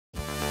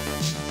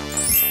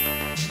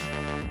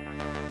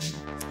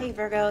Hey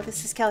Virgo,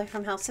 this is Kelly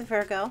from House of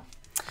Virgo.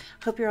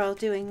 Hope you're all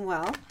doing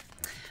well.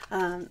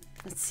 Let's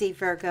see,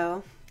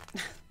 Virgo,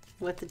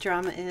 what the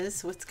drama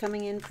is, what's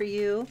coming in for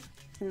you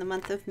in the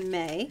month of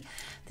May.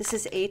 This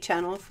is a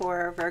channel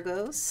for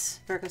Virgos,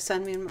 Virgo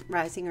Sun, Moon,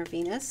 Rising, or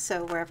Venus.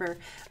 So wherever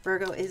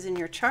Virgo is in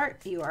your chart,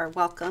 you are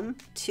welcome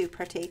to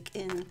partake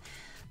in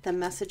the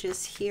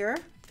messages here.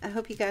 I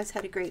hope you guys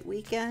had a great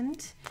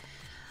weekend.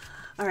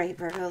 All right,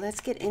 Virgo, let's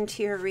get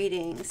into your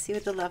reading. See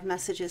what the love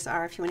messages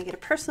are. If you want to get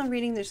a personal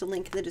reading, there's a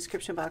link in the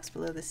description box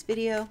below this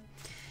video.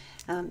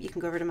 You can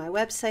go over to my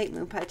website,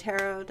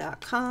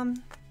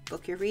 moonpietarot.com,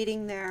 book your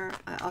reading there.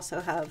 I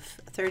also have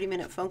a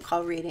 30-minute phone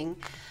call reading,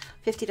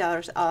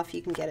 $50 off.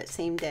 You can get it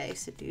same day,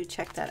 so do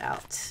check that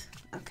out.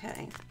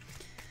 Okay,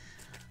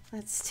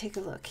 let's take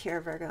a look here,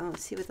 Virgo, and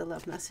see what the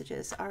love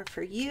messages are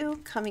for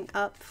you coming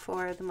up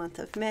for the month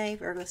of May.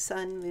 Virgo,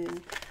 Sun,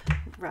 Moon,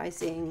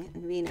 Rising,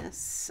 and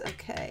Venus.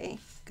 Okay,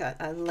 got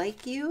I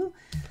like you,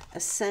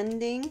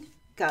 ascending,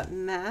 got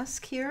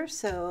mask here.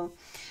 So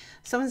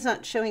someone's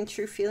not showing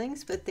true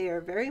feelings, but they are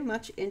very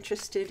much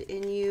interested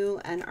in you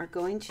and are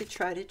going to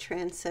try to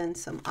transcend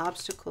some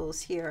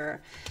obstacles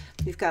here.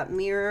 We've got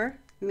mirror,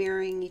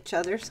 mirroring each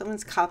other.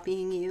 Someone's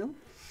copying you.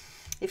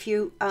 If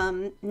you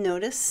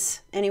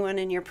notice anyone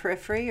in your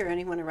periphery or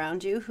anyone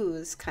around you who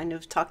is kind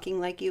of talking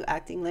like you,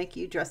 acting like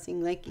you,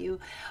 dressing like you,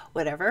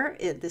 whatever,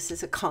 this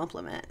is a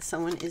compliment.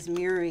 Someone is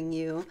mirroring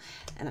you,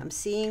 and I'm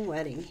seeing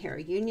wedding here.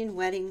 Union,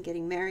 wedding,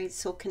 getting married,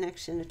 soul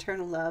connection,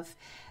 eternal love,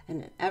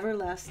 and an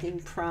everlasting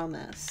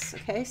promise.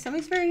 Okay,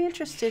 somebody's very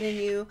interested in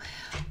you,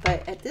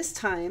 but at this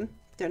time,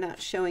 they're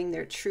not showing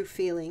their true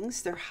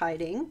feelings. They're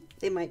hiding.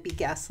 They might be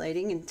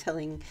gaslighting and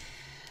telling...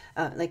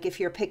 like if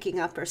you're picking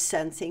up or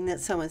sensing that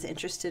someone's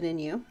interested in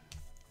you,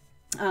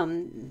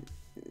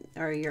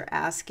 or you're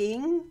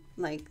asking,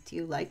 like, do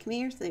you like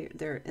me? Or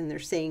they're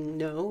saying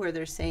no, or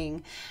they're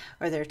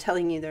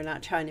telling you they're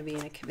not trying to be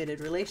in a committed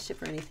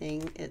relationship or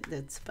anything.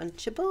 It's a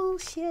bunch of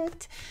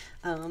bullshit.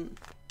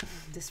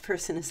 This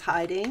person is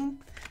hiding,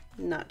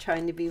 not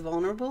trying to be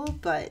vulnerable,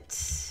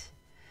 but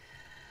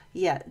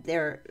yeah,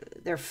 they're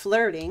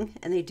flirting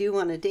and they do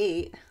want to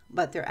date,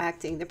 but they're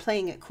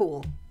playing it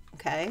cool.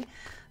 Okay.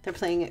 They're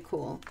playing it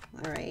cool.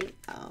 All right.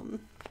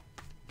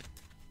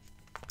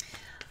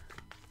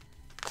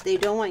 They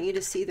don't want you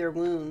to see their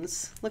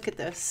wounds. Look at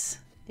this.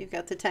 You've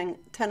got the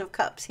 10 of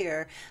Cups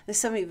here. There's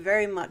somebody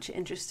very much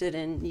interested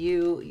in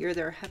you. You're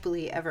their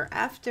happily ever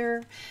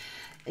after.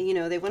 You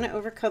know, they want to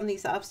overcome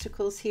these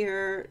obstacles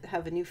here,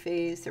 have a new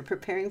phase. They're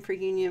preparing for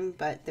union,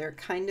 but they're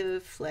kind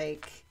of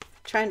like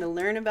trying to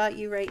learn about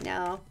you right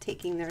now,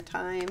 taking their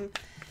time,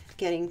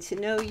 getting to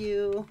know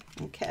you.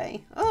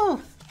 Okay.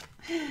 Oh,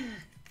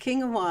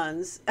 King of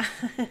Wands.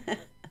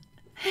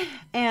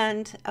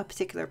 And a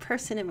particular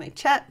person in my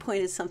chat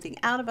pointed something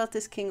out about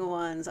this King of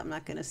Wands. I'm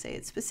not going to say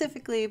it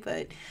specifically,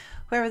 but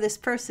whoever this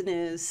person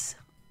is,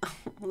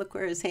 look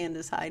where his hand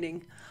is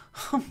hiding.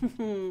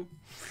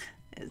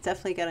 It's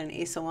definitely got an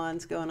Ace of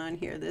Wands going on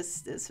here.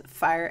 This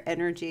fire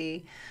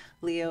energy,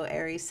 Leo,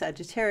 Aries,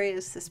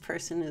 Sagittarius. This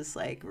person is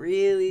like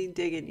really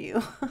digging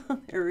you.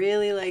 They're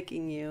really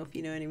liking you, if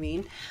you know what I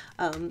mean.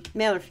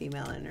 Male or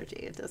female energy,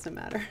 it doesn't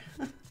matter.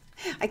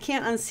 I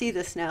can't unsee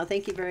this now.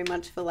 Thank you very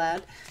much,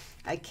 Vlad.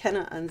 I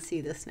cannot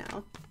unsee this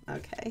now.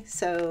 Okay,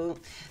 so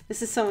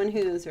this is someone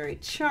who is very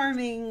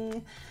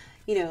charming,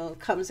 you know,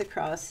 comes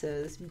across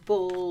as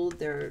bold.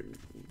 They're,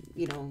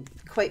 you know,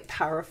 quite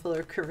powerful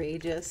or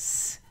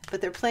courageous,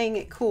 but they're playing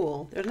it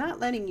cool. They're not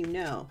letting you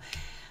know.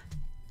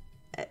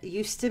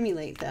 You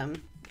stimulate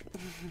them.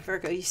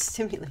 Virgo, you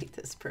stimulate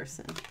this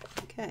person.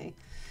 Okay.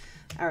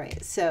 All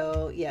right,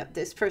 so yeah,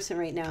 this person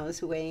right now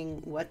is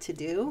weighing what to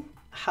do,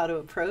 how to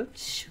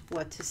approach,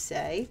 what to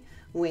say,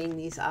 weighing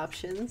these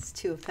options.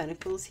 2 of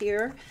Pentacles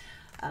here,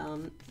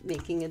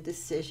 making a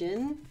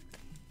decision.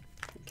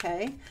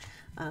 Okay,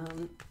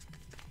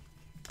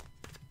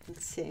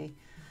 let's see.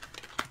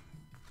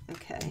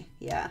 Okay,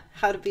 yeah,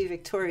 how to be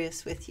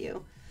victorious with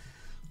you.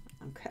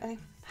 Okay,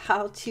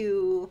 how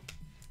to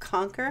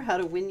conquer, how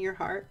to win your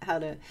heart, how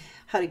to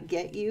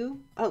get you.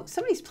 Oh,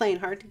 somebody's playing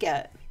hard to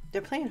get.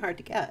 They're playing hard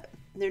to get.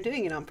 They're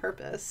doing it on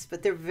purpose,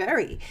 but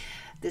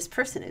this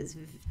person is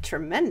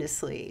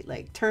tremendously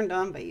like turned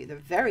on by you. They're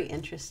very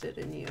interested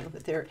in you,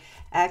 but they're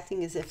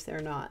acting as if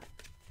they're not.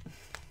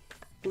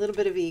 A little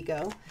bit of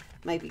ego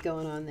might be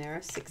going on there.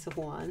 6 of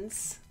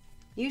Wands.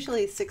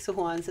 Usually 6 of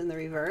Wands in the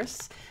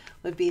reverse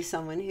would be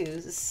someone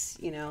who's,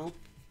 you know,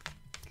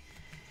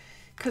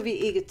 could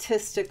be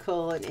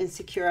egotistical and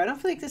insecure. I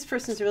don't feel like this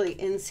person's really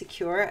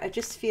insecure. I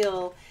just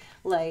feel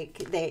like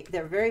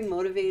they're very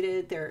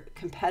motivated, they're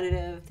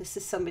competitive. This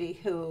is somebody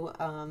who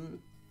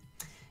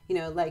you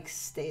know,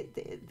 likes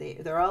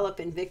they're all up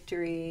in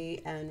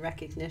victory and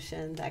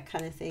recognition, that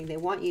kind of thing. They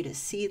want you to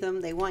see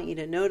them, they want you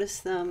to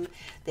notice them.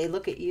 They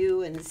look at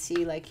you and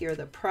see like you're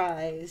the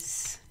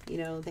prize. You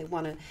know, they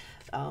want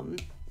to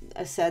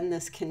ascend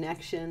this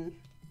connection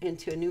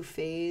into a new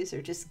phase,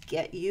 or just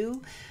get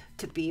you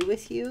to be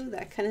with you,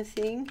 that kind of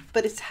thing.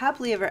 But it's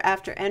happily ever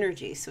after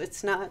energy, so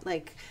it's not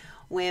like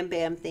wham,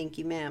 bam, thank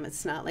you, ma'am.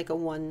 It's not like a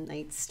one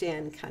night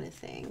stand kind of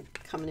thing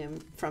coming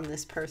in from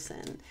this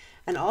person.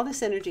 And all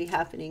this energy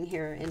happening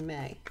here in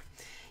May.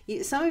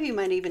 Some of you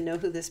might even know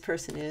who this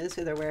person is,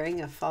 or they're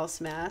wearing a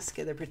false mask,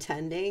 or they're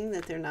pretending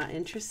that they're not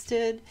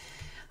interested.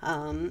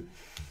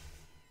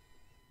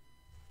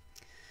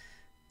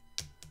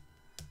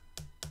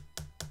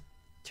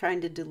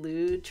 Trying to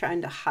delude,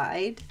 trying to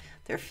hide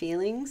their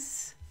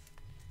feelings.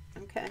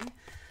 Okay,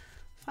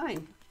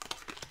 fine.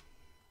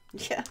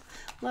 Yeah,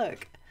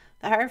 look,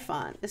 the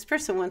Hierophant. This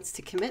person wants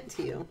to commit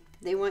to you.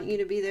 They want you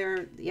to be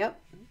there.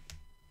 Yep,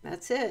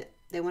 that's it.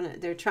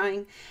 They're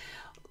trying.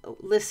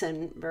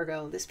 Listen,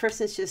 Virgo, this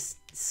person's just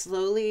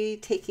slowly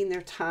taking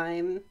their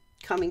time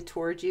coming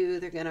towards you.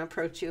 They're going to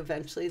approach you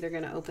eventually. They're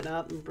going to open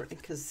up,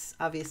 because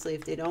obviously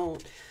if they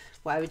don't,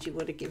 why would you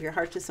want to give your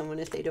heart to someone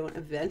if they don't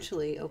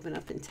eventually open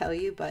up and tell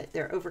you? But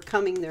they're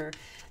overcoming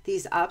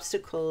these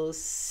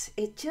obstacles.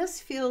 It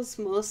just feels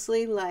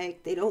mostly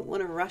like they don't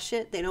want to rush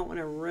it. They don't want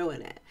to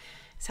ruin it.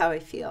 That's how I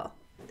feel.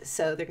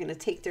 So they're going to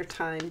take their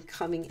time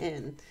coming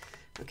in.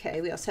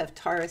 Okay, we also have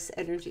Taurus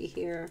energy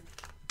here.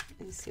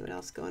 Let's see what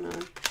else going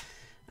on.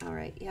 All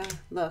right, yeah,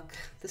 look,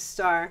 the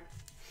Star.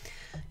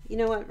 You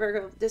know what,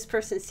 Virgo? This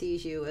person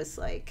sees you as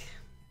like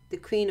the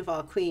queen of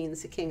all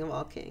queens, the king of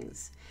all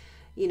kings.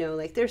 You know,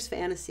 like there's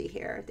fantasy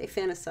here. They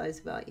fantasize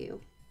about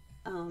you.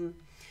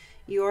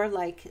 You're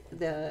like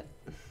the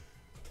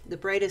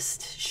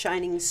brightest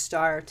shining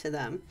star to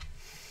them.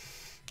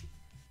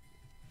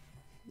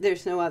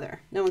 There's no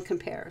other. No one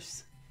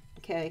compares.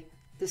 Okay,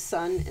 the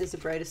sun is the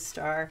brightest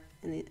star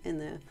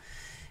in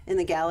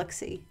the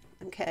galaxy.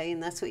 Okay,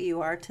 and that's what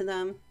you are to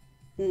them.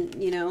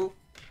 You know,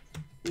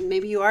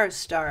 maybe you are a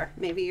star.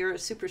 Maybe you're a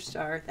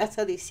superstar. That's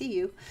how they see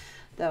you,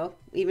 though.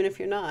 Even if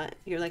you're not,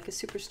 you're like a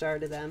superstar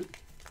to them.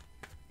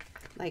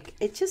 Like,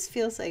 it just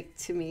feels like,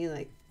 to me,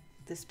 like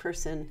this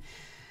person,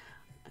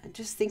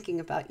 just thinking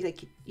about,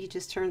 like, you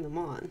just turn them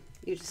on.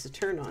 You're just a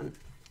turn on.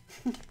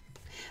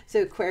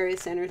 So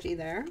Aquarius energy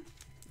there.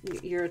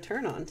 You're a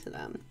turn on to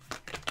them.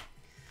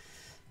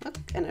 Look,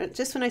 and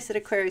just when I said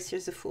Aquarius,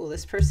 here's a Fool.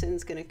 This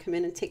person's going to come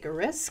in and take a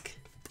risk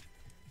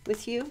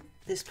with you.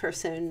 This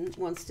person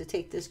wants to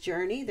take this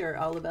journey. They're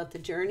all about the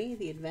journey,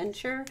 the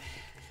adventure,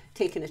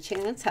 taking a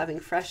chance, having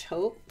fresh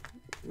hope,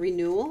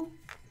 renewal.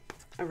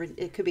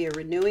 It could be a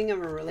renewing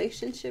of a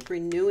relationship,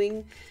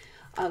 renewing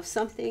of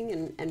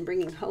something, and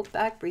bringing hope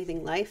back,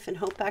 breathing life and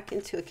hope back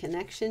into a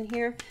connection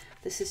here.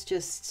 This is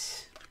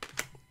just,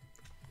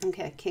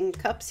 okay, King of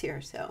Cups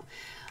here. So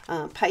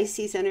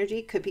Pisces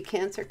energy, could be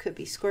Cancer, could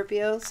be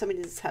Scorpio.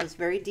 Somebody that has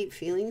very deep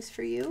feelings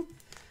for you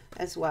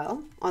as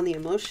well. On the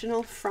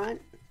emotional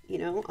front, you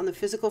know, on the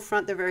physical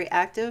front, they're very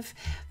active,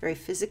 very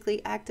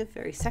physically active,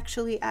 very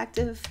sexually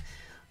active.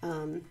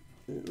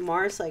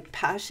 Mars, like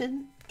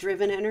passion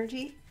driven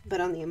energy. But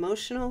on the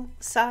emotional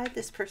side,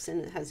 this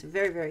person has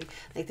very, very,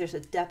 like there's a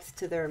depth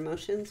to their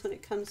emotions when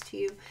it comes to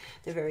you.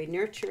 They're very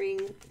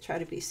nurturing, try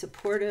to be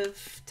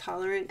supportive,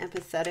 tolerant,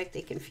 empathetic.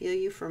 They can feel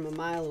you from a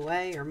mile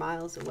away or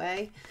miles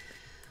away.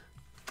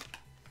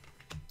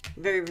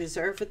 Very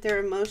reserved with their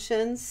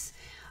emotions.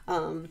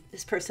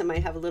 This person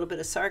might have a little bit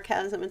of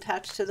sarcasm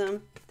attached to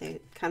them. They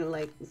kind of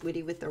like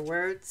witty with their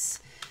words.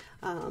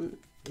 There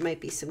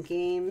might be some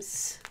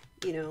games,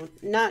 you know,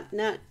 not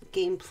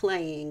game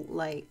playing,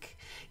 like,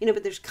 you know,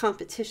 but there's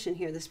competition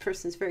here. This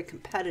person's very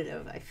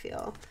competitive, I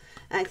feel.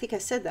 And I think I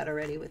said that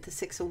already with the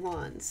Six of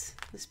Wands.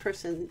 This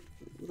person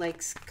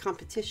likes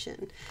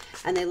competition,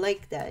 and they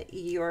like that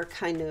you're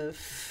kind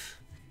of,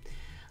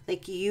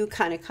 like, you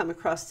kind of come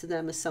across to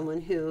them as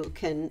someone who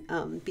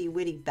can be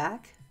witty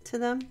back to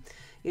them.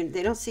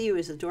 They don't see you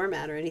as a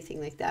doormat or anything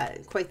like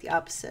that. Quite the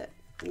opposite,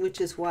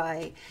 which is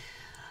why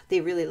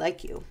they really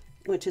like you,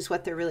 which is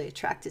what they're really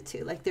attracted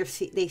to. Like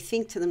they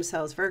think to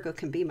themselves, Virgo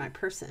can be my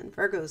person.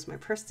 Virgo is my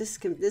person.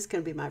 This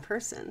can be my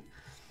person.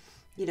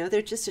 You know,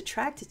 they're just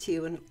attracted to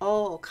you in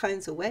all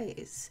kinds of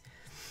ways.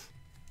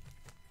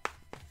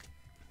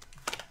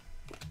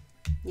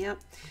 Yep.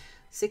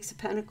 Six of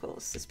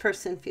Pentacles. This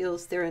person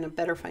feels they're in a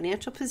better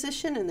financial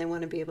position, and they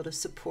want to be able to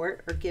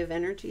support or give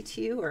energy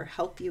to you or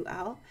help you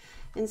out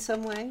in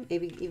some way.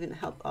 Maybe even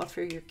help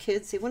offer your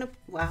kids. They want to,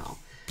 wow.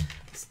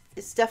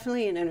 It's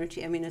definitely an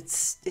energy. I mean,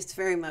 it's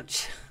very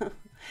much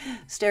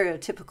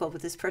stereotypical,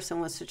 but this person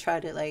wants to try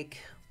to,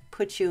 like,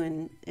 put you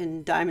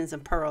in diamonds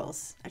and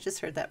pearls. I just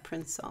heard that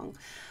Prince song.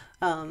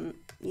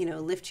 You know,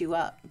 lift you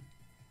up.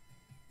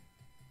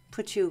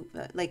 Put you,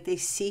 like, they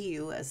see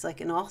you as like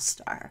an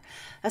all-star.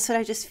 That's what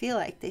I just feel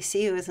like. They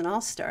see you as an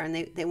all-star, and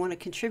they want to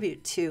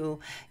contribute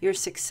to your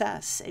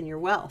success and your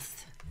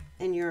wealth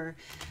and your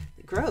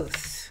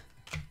growth.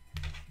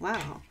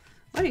 Wow.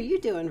 What are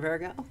you doing,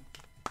 Virgo?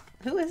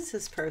 Who is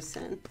this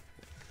person?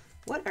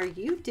 What are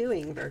you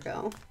doing,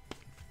 Virgo?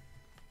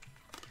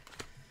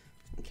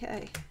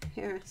 Okay,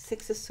 here,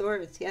 Six of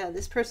Swords. Yeah,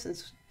 this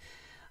person's,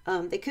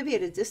 they could be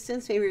at a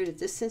distance. Maybe you're at a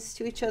distance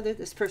to each other.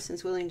 This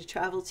person's willing to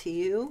travel to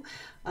you,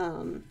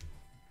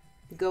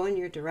 go in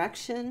your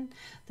direction.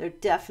 They're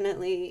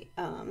definitely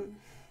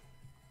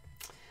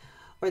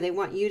or they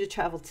want you to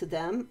travel to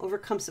them,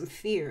 overcome some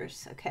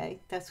fears. Okay,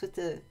 that's what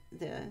the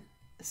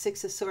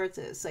Six of Swords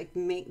is like.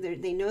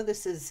 They know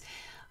this is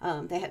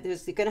they're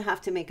going to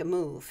have to make a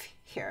move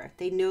here.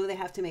 They know they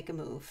have to make a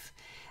move.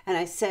 And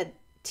I said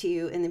to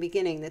you in the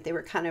beginning that they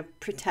were kind of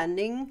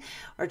pretending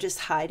or just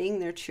hiding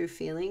their true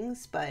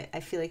feelings, but I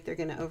feel like they're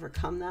going to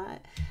overcome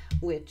that,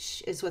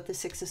 which is what the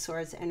Six of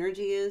Swords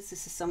energy is.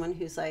 This is someone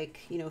who's like,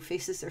 you know,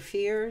 faces their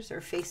fears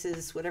or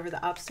faces whatever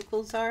the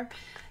obstacles are,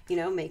 you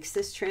know, makes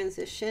this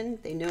transition.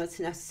 They know it's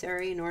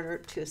necessary in order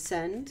to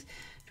ascend,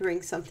 to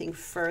bring something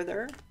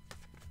further,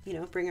 you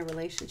know, bring a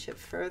relationship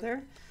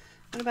further.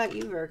 What about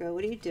you, Virgo?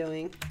 What are you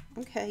doing?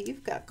 Okay,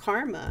 you've got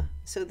karma.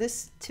 So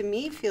this, to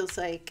me, feels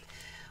like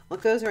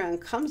what goes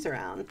around comes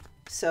around.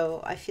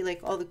 So I feel like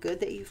all the good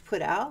that you've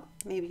put out,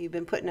 maybe you've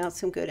been putting out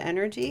some good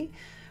energy,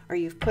 or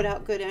you've put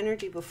out good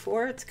energy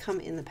before, it's come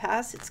in the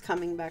past, it's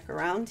coming back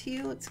around to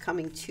you, it's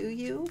coming to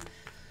you.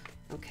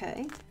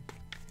 Okay,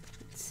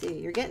 let's see,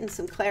 you're getting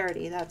some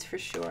clarity, that's for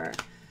sure.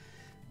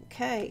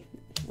 Okay,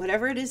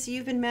 whatever it is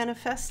you've been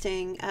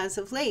manifesting as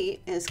of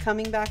late is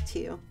coming back to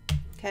you.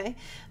 Okay,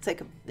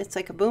 it's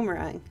like a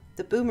boomerang.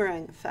 The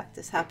boomerang effect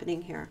is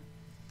happening here.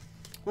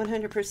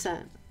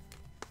 100%.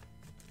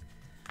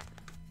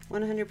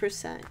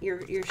 100%.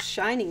 You're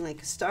shining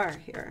like a star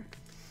here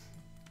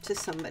to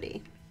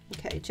somebody.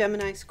 Okay,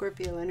 Gemini,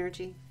 Scorpio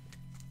energy.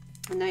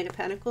 The Knight of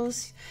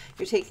Pentacles.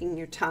 You're taking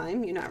your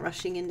time. You're not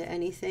rushing into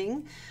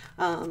anything.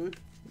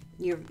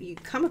 You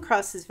come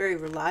across as very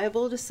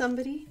reliable to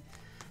somebody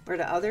or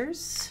to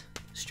others.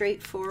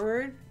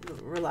 Straightforward,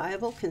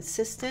 reliable,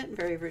 consistent,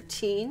 very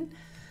routine,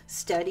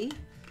 steady.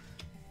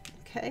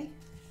 Okay,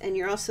 and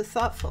you're also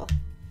thoughtful.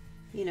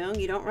 You know,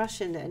 you don't rush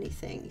into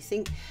anything. You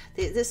think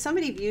that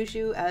somebody views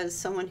you as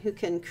someone who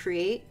can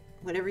create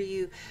whatever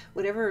you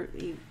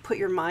put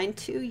your mind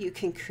to, you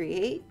can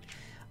create.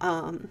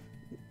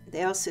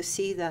 They also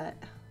see that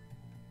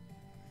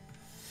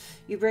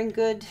you bring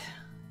good,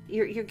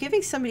 you're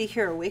giving somebody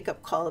here a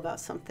wake-up call about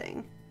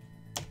something.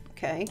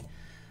 Okay,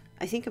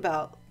 I think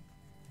about,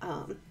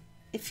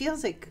 it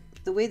feels like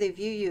the way they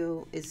view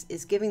you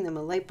is giving them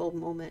a light bulb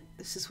moment.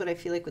 This is what I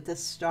feel like with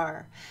this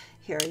star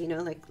here, you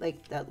know,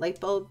 like that light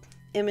bulb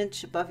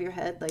image above your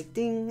head, like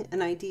ding,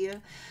 an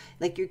idea.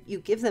 Like you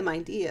give them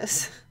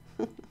ideas.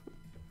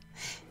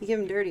 You give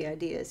them dirty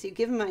ideas. You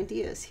give them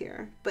ideas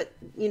here. But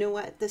you know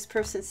what? This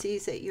person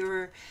sees that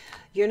you're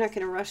not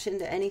going to rush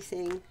into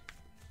anything.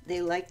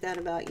 They like that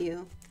about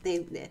you.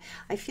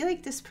 I feel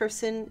like this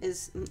person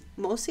is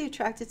mostly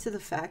attracted to the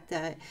fact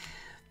that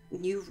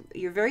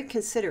you're very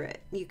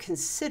considerate. You're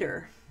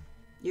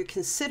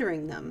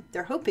considering them.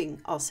 They're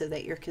hoping also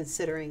that you're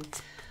considering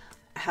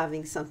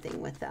having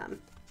something with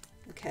them.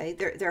 Okay,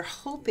 they're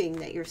hoping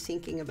that you're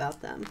thinking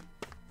about them.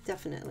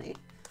 Definitely.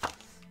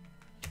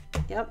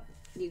 Yep.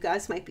 You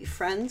guys might be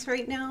friends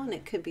right now, and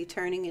it could be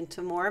turning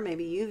into more.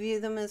 Maybe you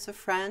view them as a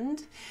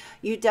friend.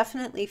 You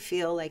definitely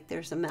feel like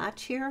there's a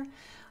match here.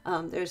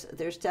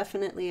 There's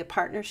definitely a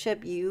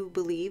partnership you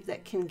believe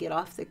that can get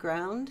off the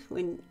ground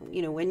when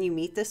you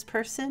meet this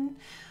person.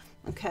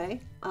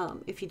 Okay,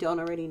 if you don't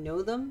already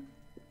know them,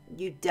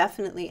 you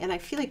definitely, and I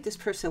feel like this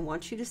person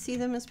wants you to see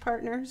them as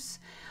partners.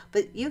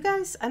 But you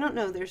guys, I don't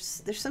know,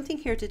 there's something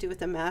here to do with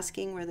the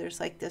masking where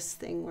there's like this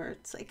thing where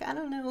it's like, I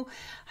don't know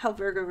how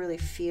Virgo really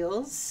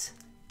feels.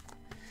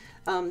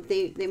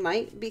 They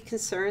might be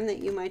concerned that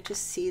you might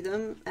just see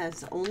them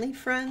as only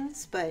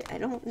friends, but I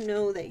don't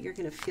know that you're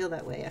going to feel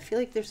that way. I feel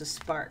like there's a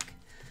spark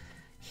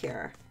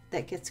here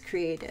that gets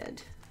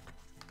created.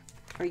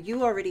 Or you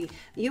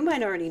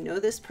might already know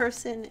this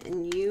person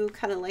and you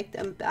kind of like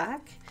them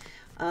back,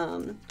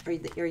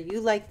 or you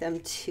like them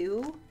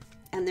too.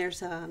 And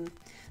there's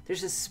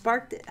a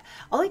spark that,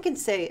 all I can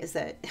say is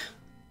that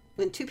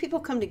when two people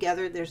come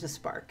together, there's a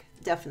spark,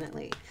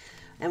 definitely.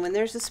 And when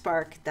there's a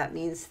spark, that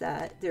means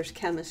that there's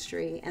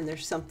chemistry and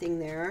there's something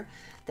there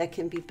that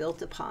can be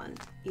built upon.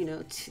 You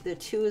know, the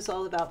two is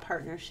all about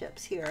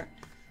partnerships here.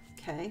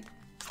 Okay.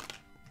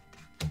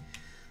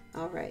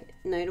 All right.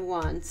 Knight of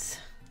Wands.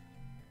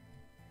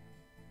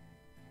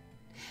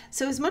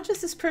 So as much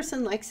as this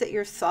person likes that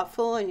you're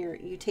thoughtful and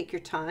you take your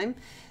time,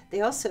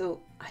 they also,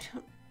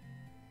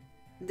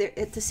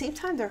 at the same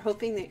time, they're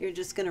hoping that you're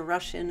just going to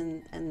rush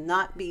in and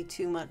not be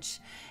too much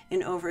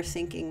in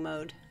overthinking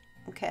mode.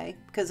 Okay,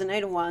 because the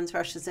Knight of Wands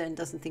rushes in,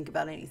 doesn't think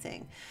about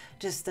anything.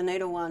 Just the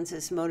Knight of Wands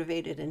is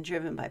motivated and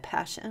driven by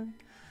passion.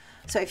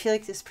 So I feel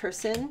like this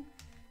person,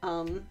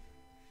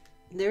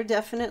 they're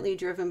definitely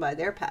driven by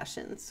their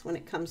passions when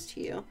it comes to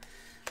you.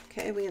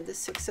 Okay, we have the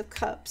Six of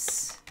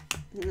Cups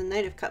and the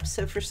Knight of Cups.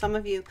 So for some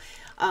of you,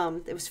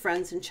 it was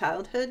friends in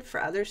childhood.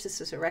 For others, this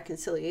is a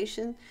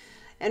reconciliation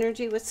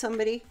energy with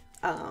somebody.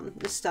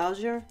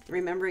 Nostalgia,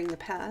 remembering the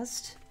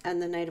past.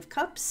 And the Knight of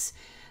Cups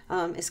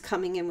is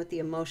coming in with the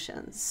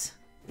emotions,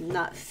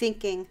 not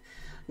thinking,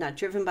 not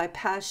driven by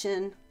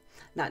passion,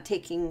 not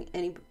taking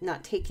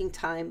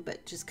time,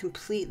 but just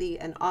completely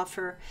an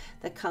offer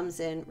that comes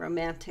in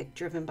romantic,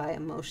 driven by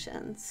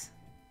emotions.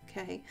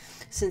 Okay,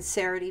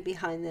 sincerity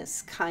behind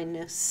this,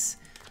 kindness.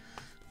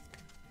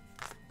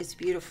 It's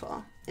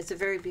beautiful. It's a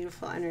very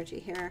beautiful energy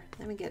here.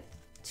 Let me get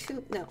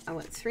I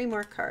want 3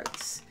 more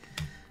cards.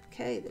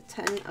 Okay, the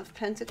 10 of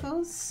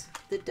Pentacles,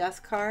 the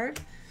Death card,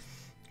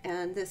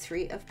 and the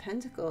 3 of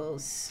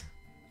Pentacles.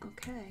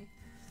 Okay.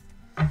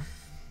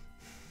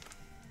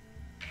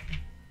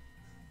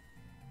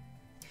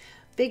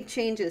 Big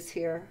changes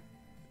here.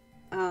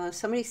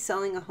 Somebody's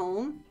selling a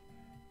home.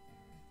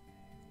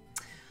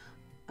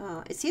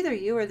 It's either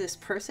you or this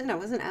person. I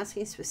wasn't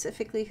asking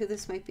specifically who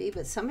this might be,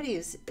 but somebody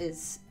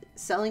is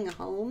selling a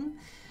home,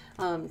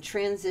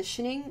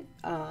 transitioning.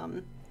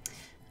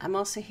 I'm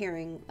also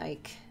hearing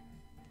like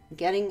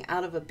getting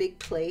out of a big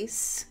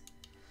place,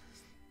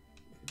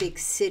 big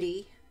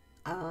city,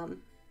 a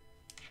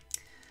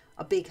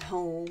big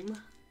home,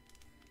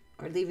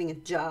 or leaving a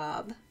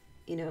job,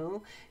 you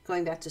know,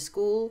 going back to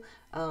school,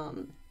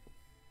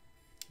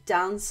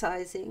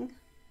 downsizing,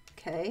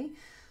 okay?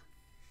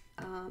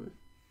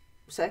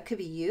 So that could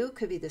be you,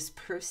 could be this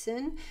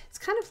person. It's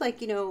kind of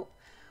like, you know,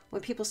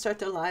 when people start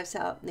their lives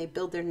out and they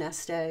build their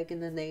nest egg,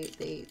 and then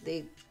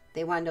they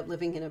wind up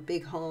living in a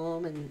big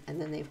home, and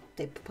then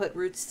they put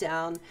roots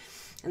down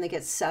and they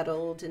get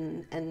settled,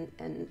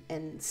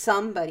 and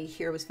somebody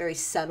here was very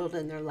settled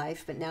in their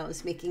life, but now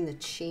is making the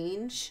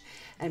change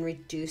and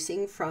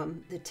reducing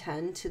from the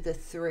 10 to the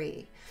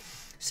 3.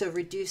 So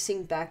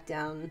reducing back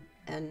down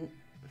and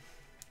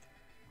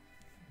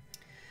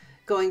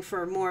going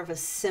for more of a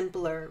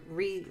simpler,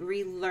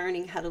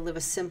 relearning how to live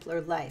a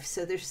simpler life.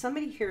 So there's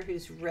somebody here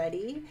who's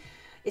ready.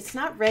 It's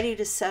not ready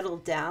to settle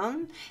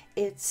down.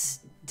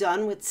 It's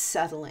done with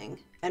settling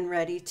and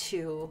ready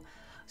to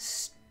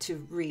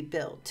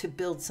rebuild, to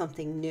build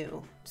something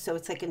new. So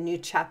it's like a new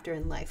chapter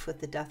in life with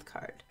the Death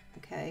card.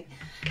 Okay.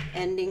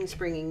 Endings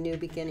bringing new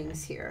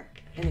beginnings here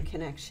in a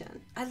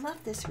connection. I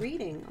love this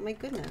reading. Oh my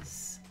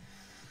goodness.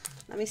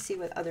 Let me see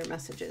what other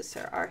messages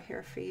there are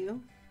here for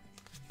you.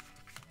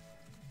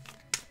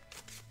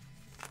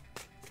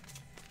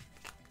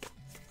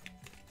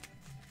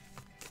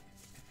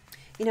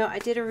 You know, I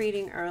did a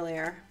reading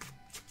earlier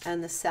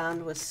and the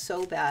sound was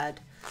so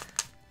bad,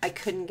 I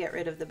couldn't get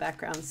rid of the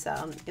background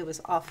sound. It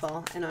was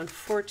awful. And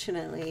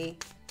unfortunately,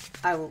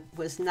 I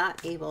was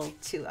not able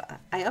to,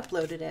 I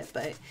uploaded it,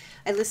 but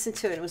I listened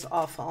to it. It was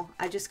awful.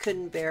 I just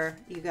couldn't bear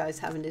you guys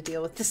having to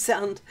deal with the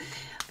sound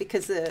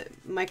because the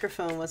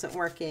microphone wasn't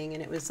working,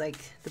 and it was like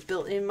the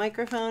built-in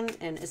microphone,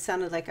 and it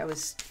sounded like I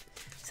was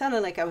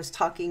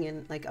talking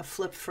in like a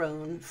flip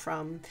phone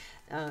from,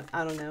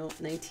 I don't know,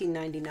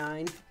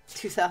 1999,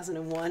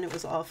 2001. It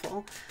was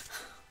awful.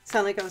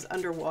 Sounded like I was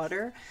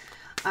underwater.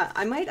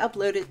 I might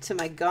upload it to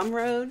my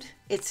Gumroad.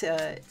 It's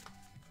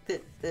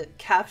the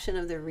caption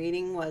of the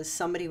reading was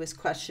somebody was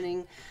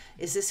questioning,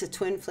 is this a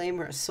twin flame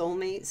or a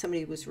soulmate?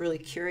 Somebody was really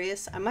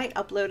curious. I might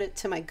upload it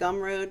to my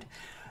Gumroad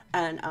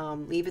and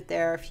leave it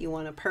there if you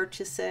want to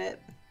purchase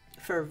it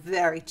for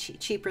very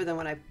cheaper than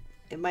what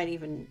it might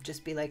even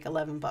just be like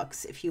 11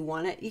 bucks if you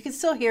want it. You can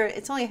still hear it.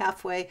 It's only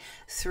halfway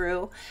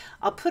through.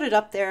 I'll put it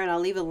up there and I'll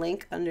leave a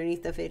link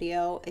underneath the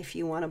video if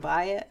you want to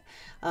buy it.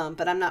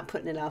 But I'm not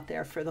putting it out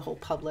there for the whole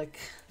public,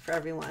 for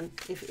everyone.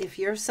 If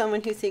you're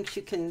someone who thinks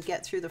you can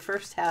get through the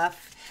first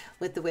half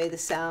with the way the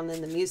sound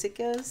and the music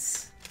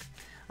is,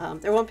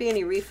 there won't be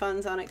any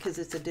refunds on it because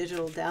it's a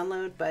digital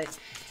download, but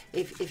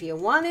if you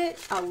want it,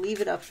 I'll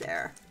leave it up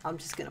there. I'm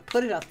just going to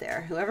put it up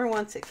there. Whoever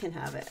wants it can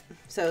have it.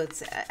 So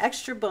it's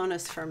extra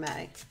bonus for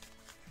May.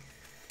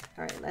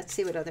 All right, let's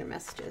see what other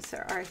messages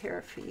there are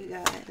here for you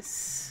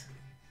guys.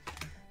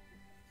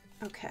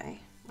 Okay,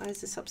 why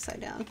is this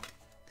upside down?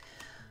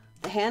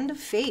 The hand of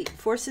fate,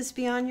 forces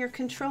beyond your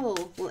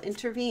control will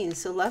intervene.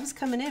 So love's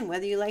coming in,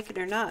 whether you like it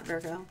or not,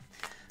 Virgo.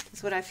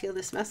 That's what I feel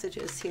this message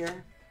is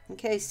here.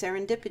 Okay,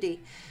 serendipity.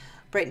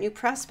 Bright new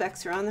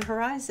prospects are on the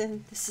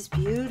horizon. This is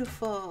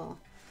beautiful.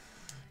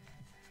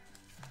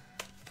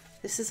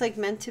 This is like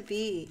meant to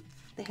be.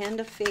 The hand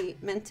of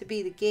fate, meant to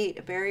be. The gate,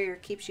 a barrier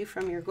keeps you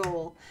from your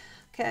goal.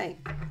 Okay,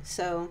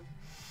 so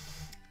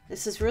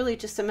this is really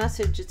just a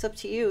message. It's up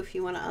to you if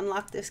you want to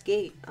unlock this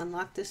gate,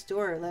 unlock this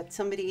door, let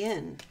somebody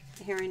in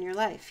here in your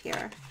life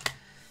here.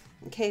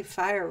 Okay,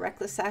 fire,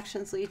 reckless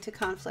actions lead to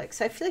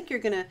conflicts. I feel like you're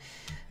going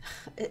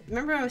to,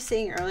 remember I was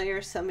saying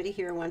earlier, somebody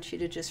here wants you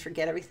to just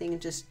forget everything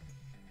and just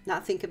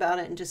not think about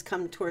it and just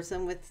come towards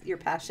them with your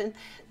passion.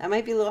 That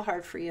might be a little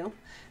hard for you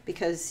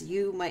because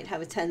you might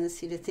have a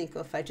tendency to think,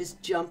 oh, if I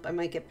just jump, I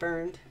might get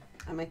burned.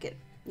 I might get,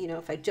 you know,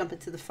 if I jump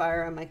into the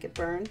fire, I might get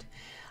burned.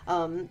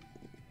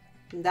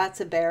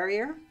 That's a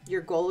barrier.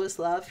 Your goal is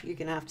love. You're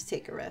going to have to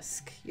take a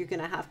risk. You're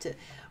going to have to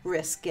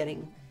risk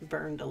getting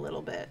burned a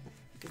little bit,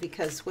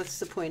 because what's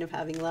the point of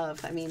having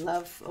love? I mean,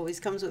 love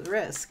always comes with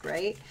risk,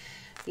 right?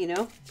 You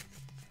know,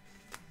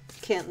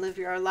 can't live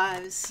your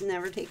lives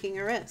never taking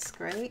a risk,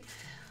 right?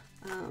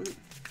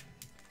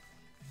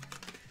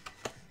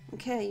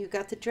 Okay, you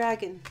got the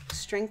dragon,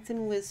 strength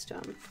and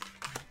wisdom.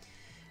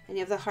 And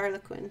you have the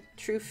harlequin,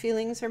 true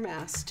feelings are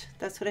masked.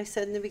 That's what I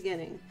said in the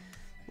beginning.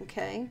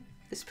 Okay,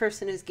 this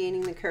person is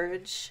gaining the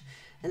courage,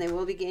 and they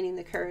will be gaining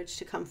the courage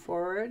to come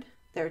forward.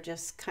 They're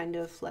just kind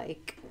of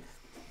like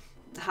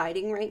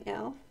hiding right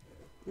now.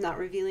 not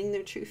revealing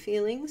their true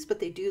feelings, but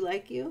they do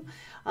like you.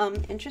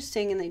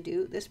 Interesting, and they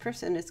do. This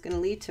person is going to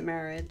lead to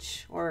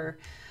marriage, or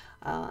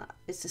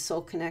it's a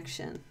soul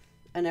connection,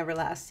 an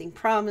everlasting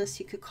promise,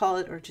 you could call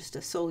it, or just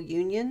a soul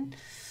union.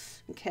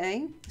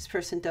 Okay, this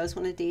person does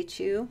want to date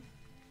you.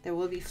 There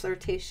will be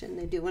flirtation.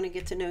 They do want to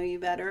get to know you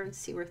better and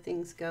see where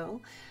things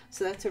go.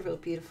 So that's a real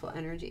beautiful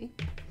energy.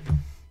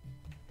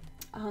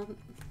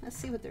 Let's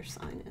see what their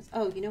sign is.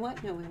 Oh, you know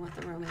what? No, we want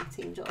the romance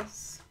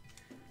angels.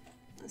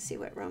 Let's see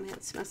what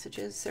romance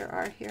messages there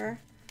are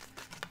here.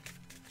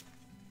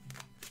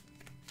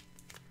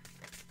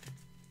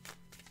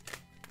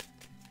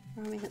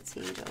 Romance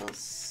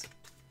angels.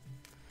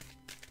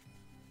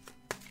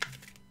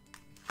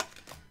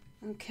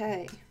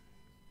 Okay.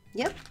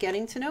 Yep,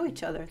 getting to know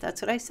each other.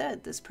 That's what I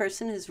said. This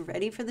person is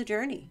ready for the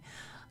journey.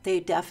 They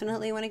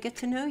definitely want to get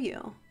to know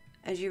you.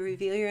 As you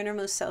reveal your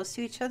innermost selves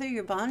to each other,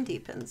 your bond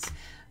deepens.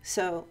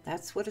 So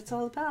that's what it's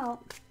all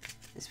about.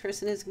 This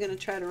person isn't going to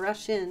try to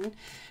rush in.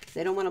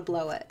 They don't want to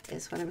blow it,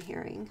 is what I'm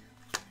hearing.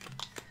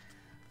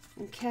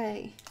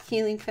 Okay.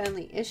 Healing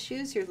family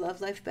issues. Your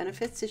love life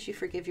benefits as you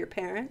forgive your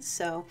parents.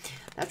 So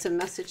that's a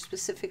message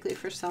specifically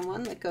for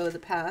someone. Let go of the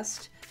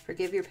past.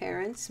 Forgive your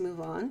parents.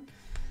 Move on.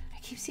 I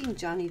keep seeing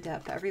Johnny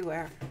Depp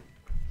everywhere.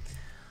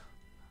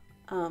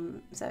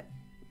 Is that...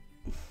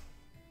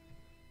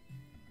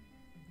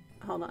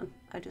 Hold on.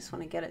 I just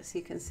want to get it so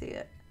you can see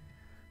it.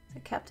 Is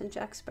it Captain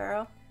Jack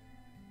Sparrow?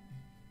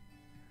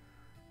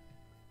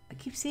 I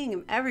keep seeing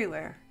him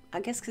everywhere. I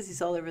guess because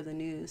he's all over the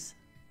news.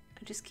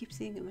 I just keep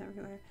seeing him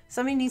everywhere.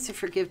 Somebody needs to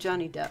forgive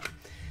Johnny Depp.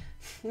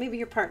 Maybe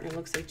your partner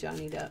looks like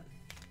Johnny Depp.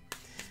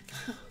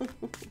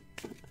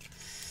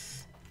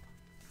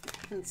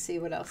 Let's see,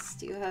 what else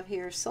do you have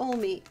here?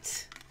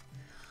 Soulmate.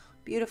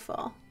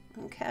 Beautiful.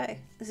 Okay.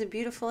 This is a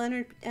beautiful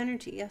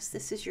energy. Yes,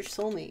 this is your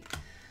soulmate.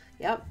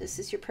 Yep, this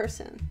is your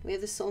person. We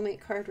have the soulmate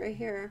card right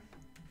here.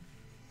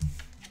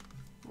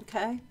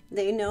 Okay.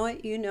 They know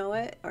it, you know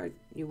it, or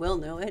you will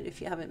know it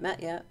if you haven't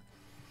met yet.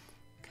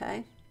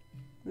 Okay.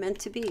 Meant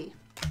to be.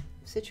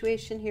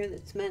 Situation here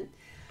that's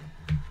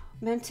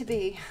meant to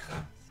be.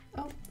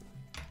 Oh,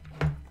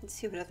 let's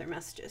see what other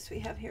messages we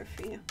have here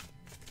for you.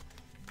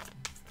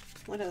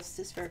 What else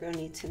does Virgo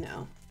need to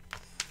know?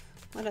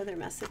 What other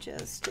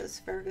messages does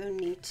Virgo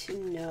need to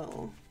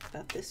know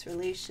about this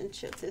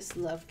relationship, this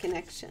love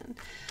connection,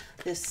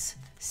 this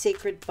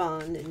sacred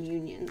bond and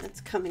union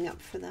that's coming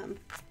up for them?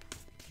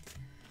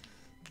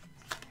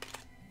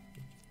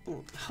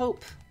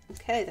 Hope.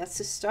 Okay, that's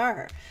a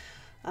star.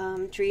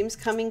 Dreams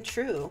coming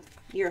true.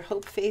 Your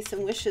hope, faith,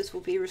 and wishes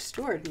will be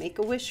restored. Make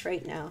a wish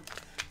right now,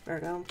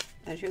 Virgo,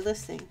 as you're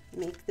listening.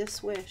 Make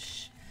this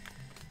wish.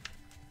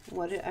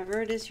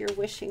 Whatever it is you're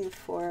wishing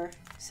for,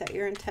 set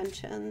your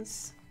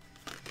intentions.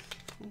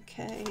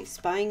 Okay,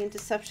 spying and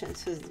deception.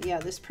 So yeah,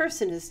 this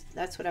person is,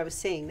 that's what I was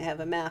saying. They have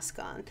a mask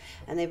on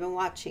and they've been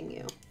watching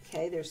you.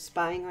 Okay, they're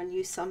spying on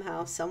you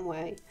somehow, some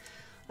way.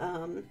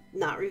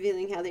 Not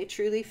revealing how they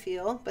truly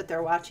feel, but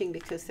they're watching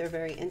because they're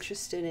very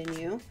interested in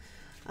you.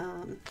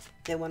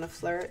 They want to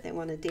flirt, they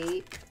want to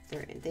date,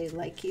 they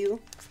like you.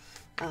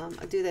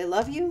 Do they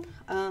love you?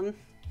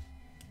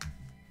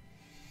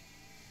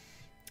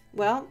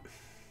 Well,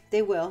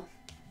 they will.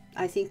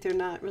 I think they're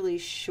not really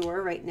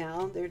sure right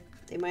now.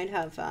 They might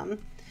have,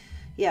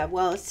 yeah,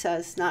 well, it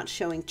says not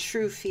showing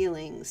true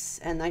feelings.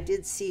 And I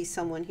did see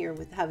someone here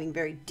with having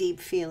very deep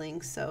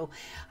feelings. So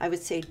I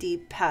would say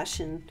deep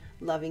passion,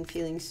 loving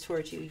feelings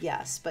towards you,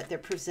 yes. But they're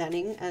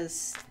presenting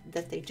as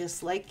that they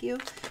just like you,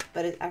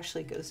 but it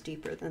actually goes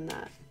deeper than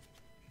that.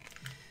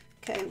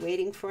 Okay,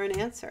 waiting for an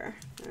answer.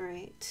 All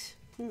right.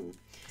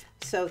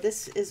 So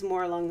this is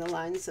more along the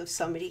lines of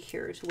somebody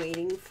here is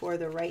waiting for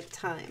the right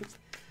time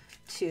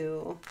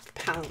to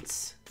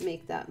pounce,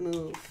 make that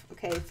move.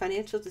 Okay,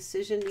 financial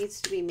decision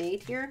needs to be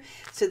made here.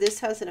 So this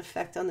has an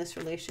effect on this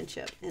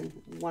relationship in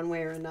one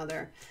way or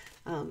another.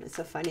 It's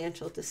a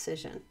financial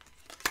decision.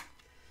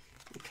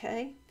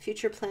 Okay,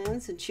 future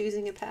plans and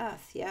choosing a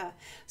path. Yeah,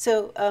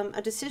 so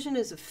a decision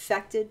is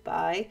affected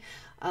by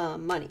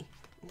money.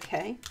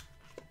 Okay,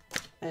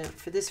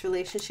 for this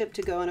relationship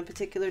to go in a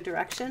particular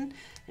direction,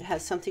 it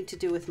has something to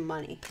do with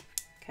money.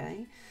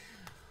 Okay.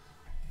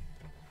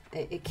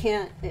 It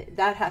can't,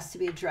 that has to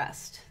be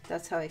addressed.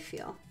 That's how I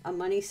feel. A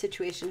money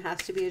situation has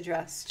to be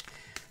addressed.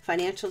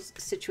 Financial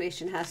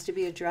situation has to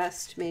be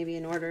addressed, maybe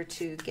in order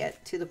to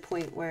get to the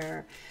point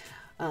where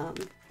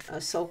a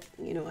soul,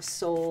 you know, a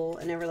soul,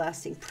 an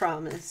everlasting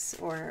promise,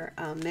 or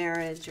a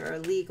marriage, or a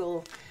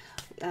legal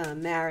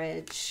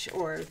marriage,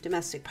 or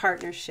domestic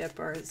partnership,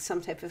 or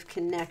some type of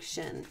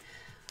connection.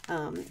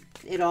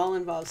 It all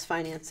involves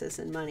finances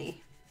and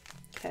money.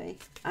 Okay.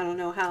 I don't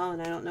know how,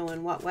 and I don't know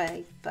in what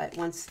way, but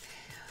once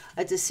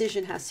a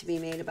decision has to be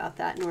made about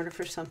that in order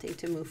for something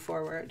to move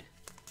forward.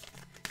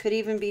 Could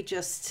even be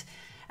just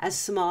as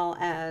small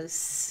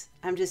as,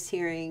 I'm just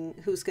hearing,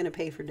 who's going to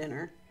pay for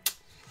dinner?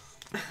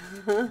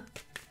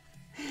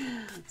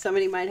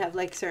 Somebody might have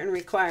like certain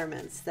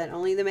requirements that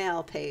only the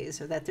male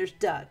pays, or that there's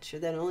Dutch, or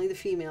that only the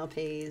female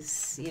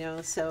pays, you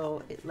know.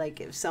 So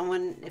like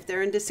if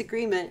they're in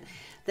disagreement,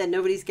 then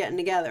nobody's getting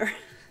together.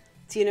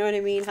 Do you know what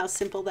I mean? How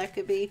simple that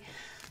could be.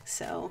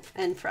 So,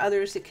 and for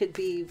others, it could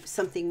be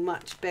something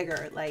much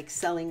bigger, like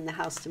selling the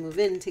house to move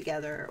in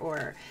together,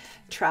 or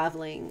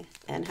traveling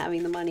and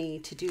having the money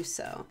to do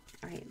so.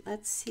 All right,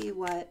 let's see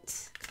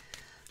what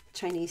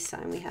Chinese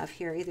sign we have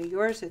here, either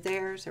yours or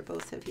theirs or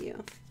both of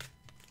you.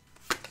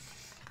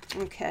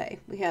 Okay,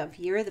 we have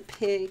year of the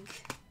pig,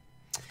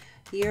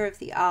 year of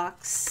the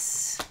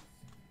ox,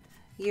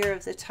 year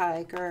of the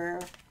tiger.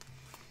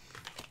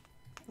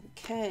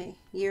 Okay,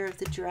 year of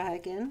the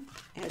dragon.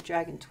 I had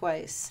dragon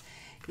twice.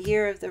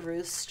 Year of the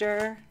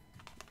rooster,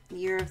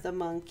 year of the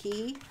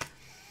monkey.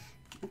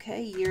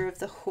 Okay, year of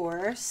the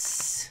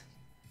horse,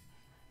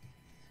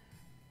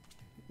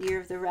 year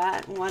of the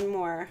rat, one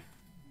more.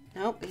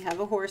 Nope, we have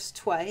a horse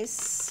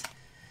twice.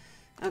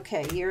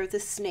 Okay, year of the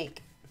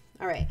snake.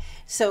 All right,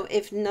 so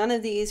if none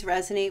of these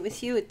resonate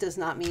with you, it does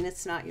not mean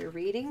it's not your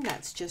reading.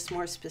 That's just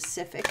more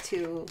specific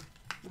to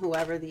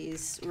whoever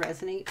these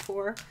resonate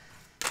for.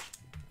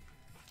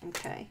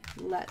 Okay,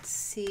 let's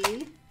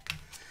see.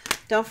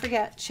 Don't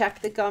forget,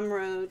 check the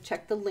Gumroad,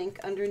 check the link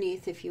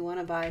underneath if you want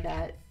to buy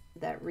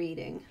that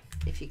reading,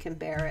 if you can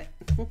bear it.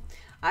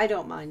 I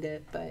don't mind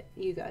it, but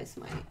you guys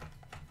might.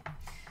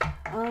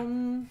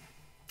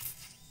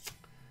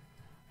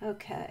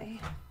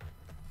 Okay.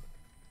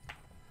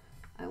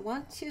 I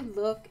want to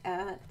look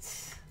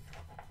at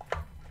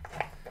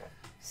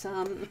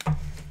some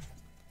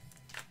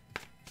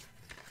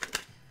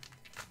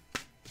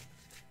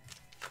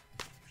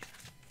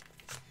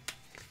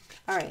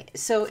all right,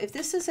 so if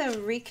this is a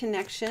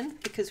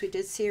reconnection, because we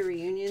did see a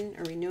reunion,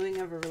 a renewing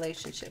of a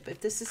relationship, if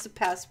this is a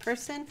past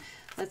person,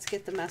 let's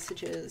get the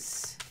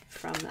messages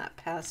from that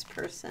past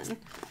person.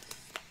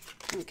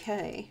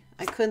 Okay,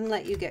 I couldn't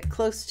let you get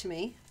close to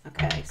me.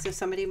 Okay, so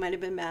somebody might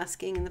have been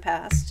masking in the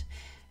past,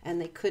 and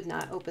they could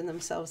not open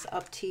themselves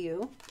up to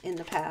you in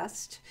the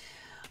past.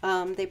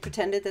 They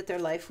pretended that their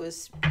life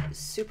was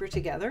super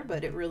together,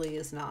 but it really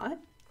is not.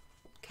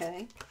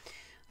 Okay.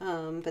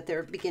 But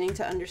they're beginning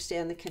to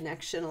understand the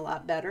connection a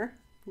lot better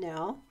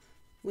now,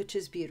 which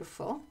is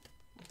beautiful.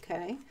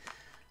 Okay.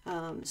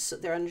 So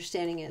they're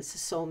understanding it as a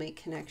soulmate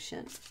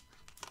connection.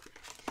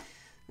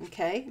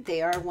 Okay.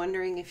 They are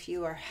wondering if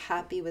you are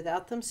happy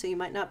without them. So you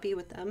might not be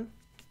with them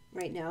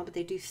right now, but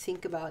they do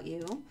think about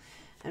you.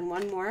 And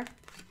one more.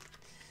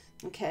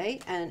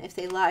 Okay. And if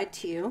they lied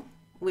to you,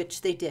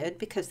 which they did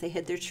because they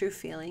hid their true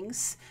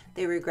feelings,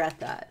 they regret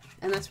that.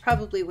 And that's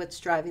probably what's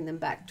driving them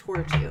back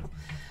towards you.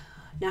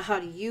 Now, how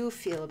do you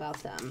feel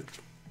about them?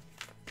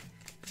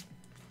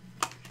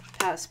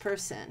 Past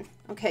person.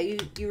 Okay,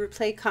 you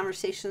replay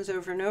conversations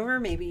over and over.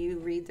 Maybe you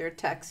read their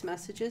text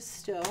messages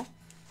still.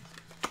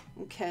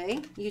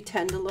 Okay, you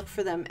tend to look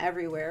for them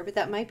everywhere, but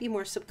that might be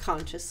more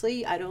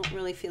subconsciously. I don't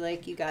really feel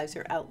like you guys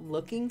are out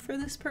looking for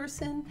this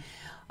person.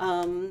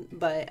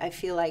 But I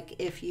feel like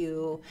if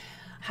you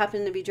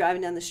happen to be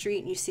driving down the street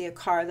and you see a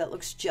car that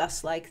looks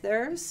just like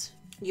theirs,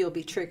 you'll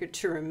be triggered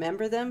to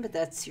remember them, but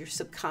that's your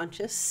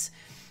subconscious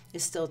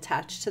is still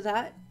attached to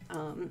that.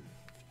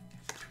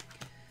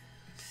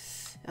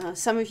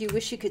 Some of you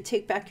wish you could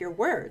take back your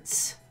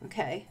words.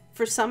 Okay.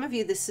 For some of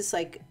you, this is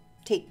like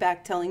take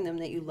back telling them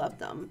that you love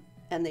them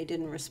and they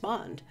didn't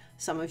respond.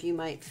 Some of you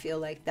might feel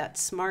like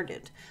that's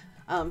smarted.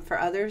 For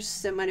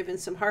others, there might have been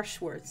some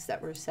harsh words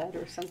that were said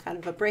or some kind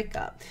of a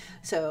breakup.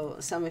 So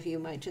some of you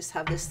might just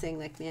have this thing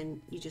like,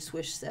 man, you just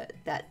wish that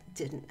that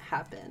didn't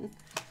happen.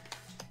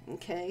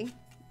 Okay.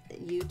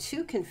 You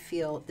too can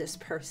feel this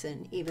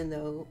person even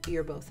though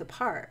you're both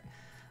apart.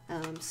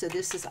 So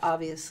this is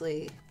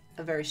obviously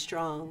a very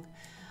strong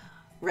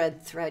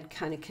red thread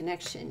kind of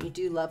connection. You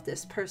do love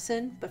this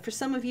person, but for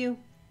some of you,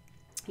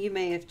 you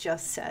may have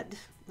just said,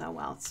 oh,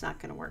 well, it's not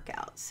going to work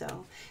out.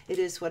 So it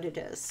is what it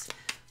is.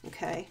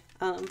 Okay.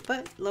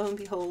 But lo and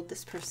behold,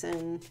 this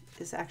person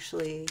is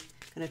actually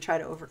going to try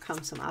to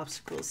overcome some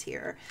obstacles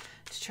here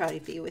to try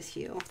to be with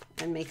you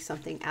and make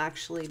something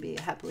actually be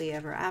happily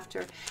ever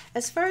after.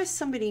 As far as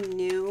somebody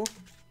new,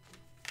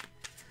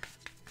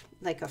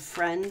 like a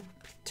friend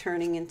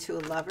turning into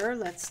a lover,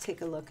 let's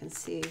take a look and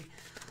see.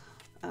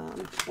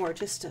 Or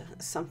just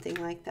something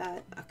like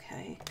that.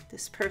 Okay,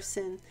 this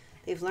person,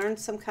 they've learned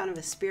some kind of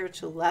a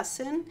spiritual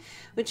lesson,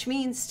 which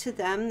means to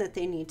them that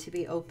they need to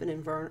be open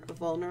and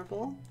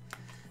vulnerable.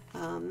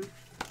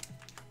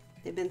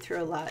 They've been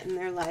through a lot in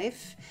their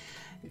life.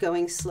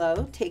 Going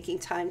slow, taking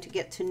time to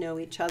get to know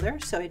each other.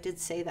 So I did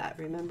say that,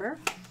 remember?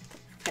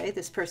 Okay,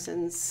 this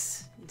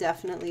person's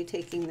definitely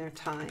taking their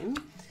time.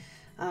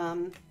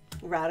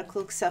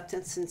 Radical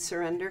acceptance and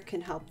surrender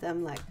can help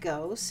them let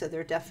go. So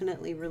they're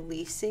definitely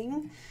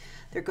releasing.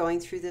 They're going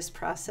through this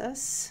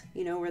process,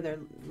 you know, where they're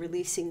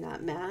releasing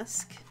that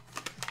mask.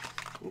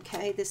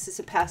 Okay, this is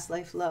a past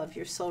life love.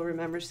 Your soul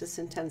remembers this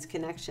intense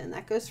connection.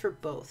 That goes for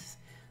both.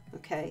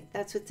 Okay,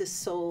 that's what this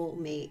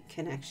soulmate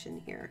connection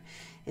here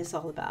is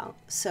all about.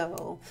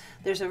 So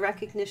there's a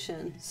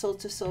recognition, soul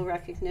to soul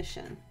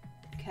recognition.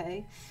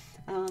 Okay.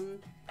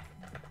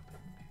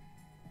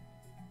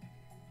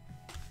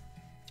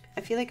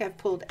 I feel like I've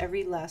pulled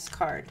every last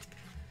card.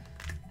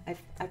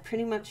 I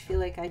pretty much feel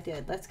like I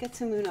did. Let's get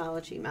some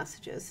Moonology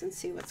messages and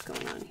see what's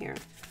going on here.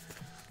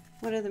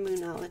 What are the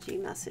Moonology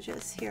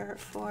messages here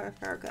for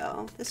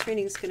Virgo? This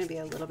reading is going to be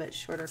a little bit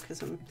shorter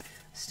because I'm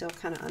still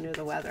kind of under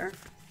the weather.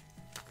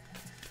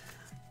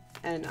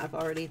 And I've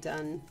already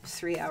done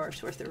 3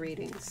 hours worth of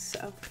readings,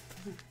 so.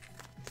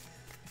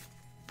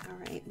 All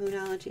right,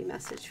 Moonology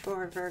message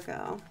for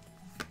Virgo.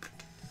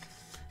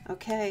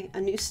 Okay,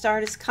 a new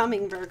start is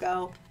coming,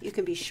 Virgo. You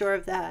can be sure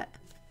of that.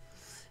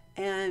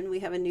 And we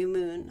have a new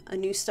moon. A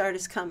new start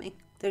is coming.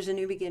 There's a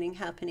new beginning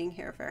happening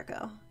here,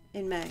 Virgo,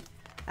 in May.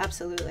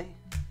 Absolutely.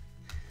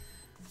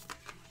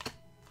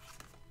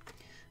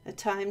 A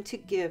time to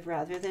give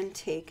rather than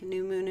take.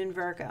 New moon in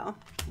Virgo.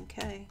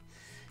 Okay.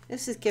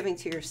 This is giving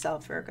to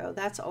yourself, Virgo.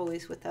 That's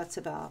always what that's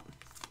about.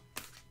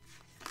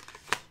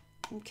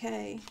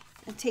 Okay.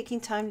 And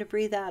taking time to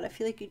breathe out. I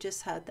feel like you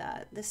just had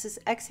that. This is,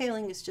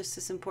 exhaling is just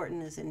as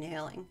important as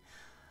inhaling.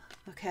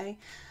 Okay.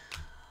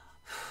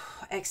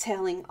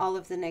 Exhaling all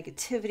of the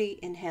negativity,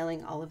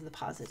 inhaling all of the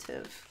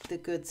positive, the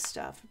good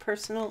stuff. A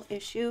personal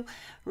issue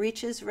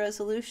reaches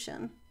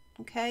resolution.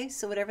 Okay.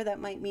 So whatever that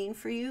might mean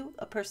for you,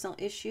 a personal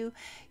issue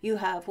you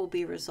have will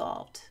be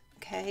resolved.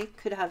 Okay.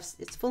 Could have,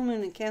 it's full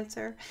moon in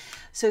Cancer.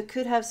 So it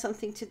could have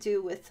something to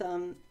do with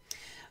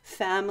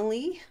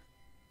family,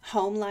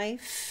 home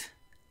life,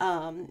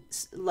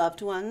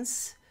 loved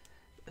ones,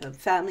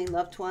 family,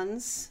 loved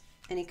ones,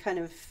 any kind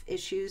of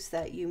issues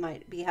that you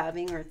might be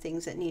having or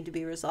things that need to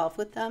be resolved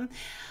with them,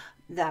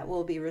 that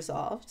will be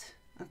resolved.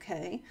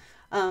 Okay.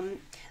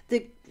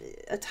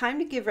 A time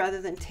to give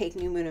rather than take,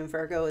 new moon in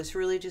Virgo, is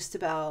really just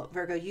about,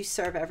 Virgo, you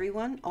serve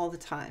everyone all the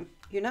time.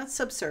 You're not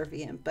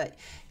subservient, but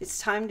it's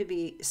time to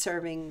be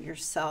serving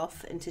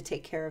yourself and to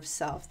take care of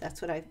self.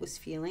 That's what I was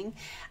feeling.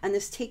 And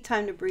this take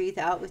time to breathe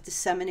out with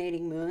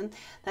disseminating moon,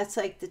 that's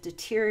like the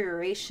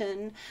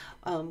deterioration.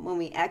 When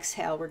we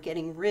exhale, we're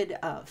getting rid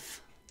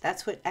of.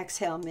 That's what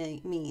exhale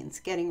means,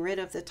 getting rid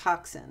of the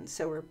toxin.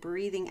 So we're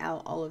breathing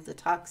out all of the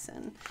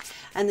toxin.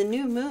 And the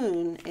new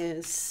moon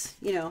is,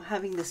 you know,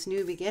 having this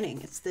new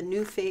beginning. It's the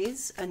new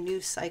phase, a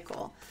new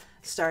cycle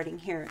starting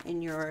here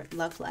in your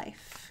love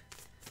life.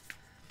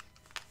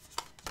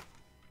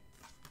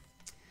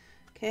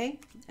 Okay,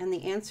 and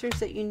the answers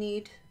that you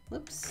need,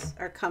 whoops,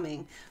 are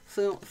coming.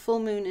 Full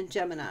moon in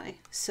Gemini,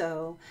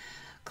 so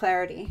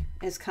clarity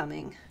is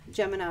coming.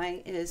 Gemini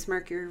is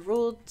Mercury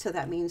ruled, so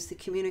that means the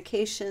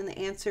communication, the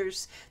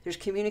answers, there's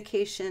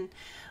communication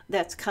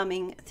that's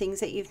coming, things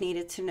that you've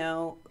needed to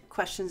know,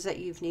 questions that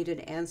you've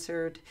needed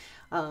answered,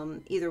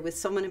 either with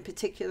someone in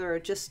particular or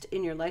just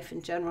in your life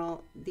in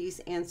general. These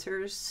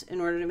answers, in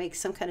order to make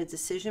some kind of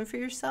decision for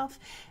yourself,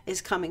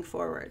 is coming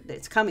forward.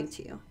 It's coming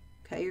to you.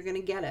 Okay, you're going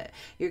to get it.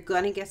 You're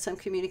going to get some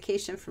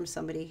communication from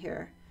somebody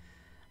here.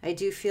 I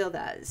do feel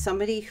that.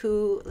 Somebody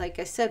who, like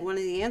I said, one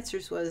of the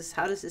answers was,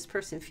 how does this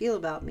person feel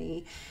about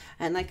me?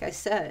 And like I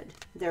said,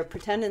 they're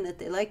pretending that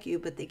they like you,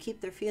 but they keep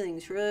their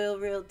feelings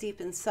real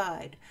deep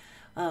inside.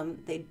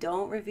 They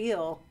don't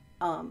reveal,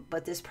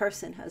 but this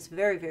person has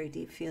very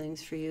deep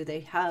feelings for you. They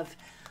have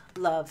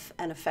love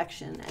and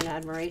affection and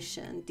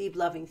admiration, deep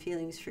loving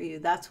feelings for you.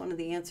 That's one of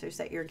the answers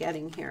that you're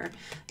getting here.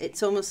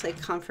 It's almost like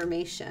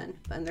confirmation,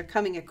 and they're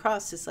coming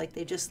across as like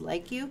they just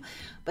like you,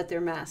 but they're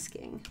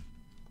masking.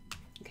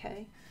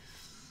 Okay.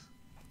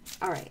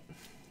 All right.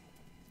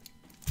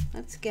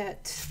 Let's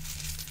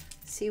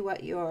see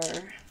what your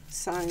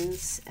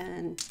signs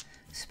and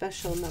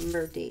special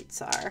number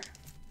dates are.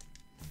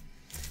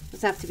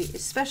 Doesn't have to be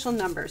special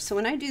numbers. So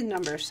when I do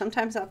numbers,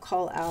 sometimes I'll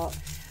call out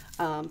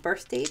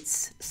birth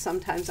dates.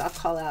 Sometimes I'll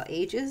call out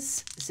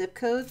ages, zip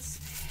codes,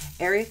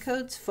 area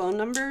codes, phone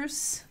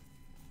numbers,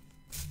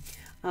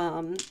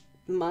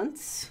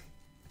 months,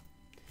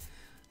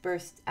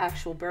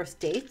 actual birth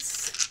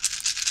dates.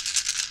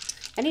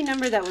 Any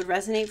number that would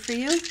resonate for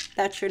you,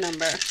 that's your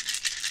number.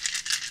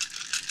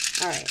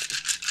 All right.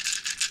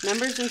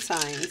 Numbers and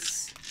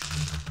signs.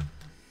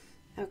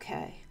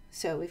 Okay.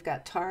 So we've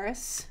got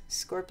Taurus,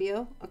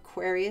 Scorpio,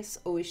 Aquarius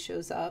always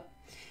shows up,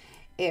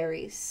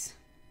 Aries.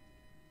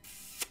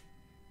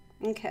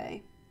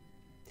 Okay.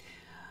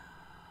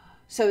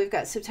 So we've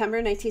got September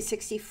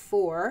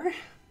 1964,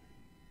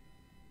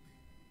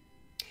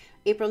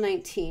 April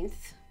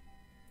 19th,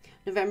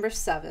 November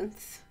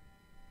 7th.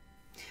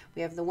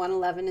 We have the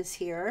 111 is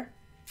here.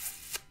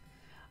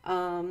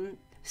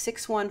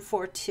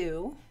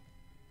 6142.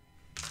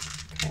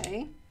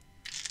 Okay.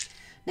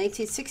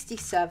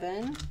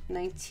 1967,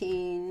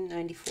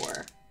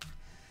 1994.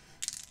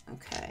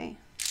 Okay.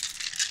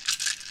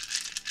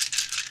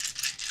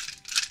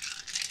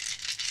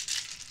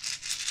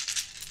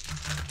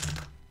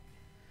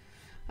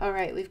 All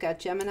right, we've got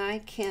Gemini,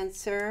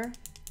 Cancer,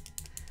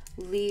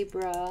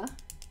 Libra,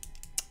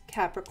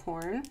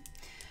 Capricorn.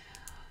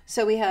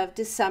 So we have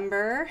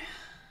December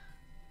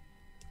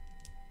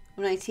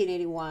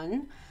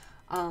 1981,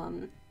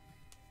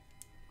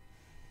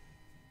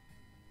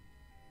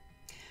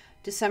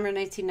 December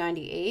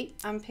 1998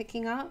 I'm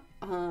picking up,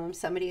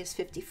 Somebody is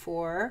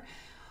 54.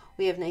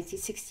 We have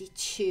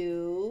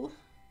 1962.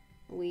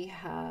 We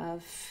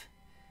have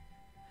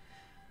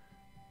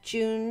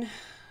June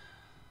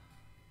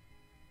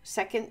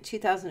 2nd,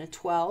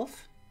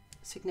 2012,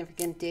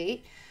 significant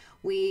date.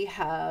 We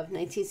have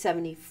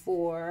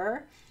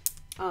 1974,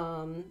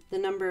 the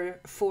number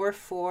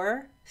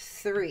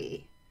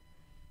 443,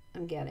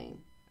 I'm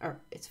getting, or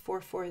it's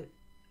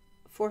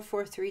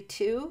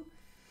 4432.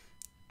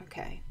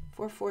 Okay,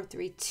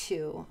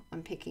 4432,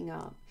 I'm picking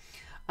up.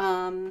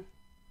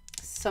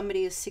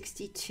 Somebody is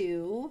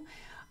 62.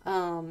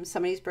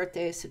 Somebody's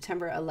birthday is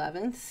September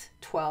 11th,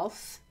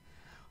 12th,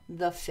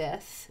 the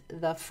 5th,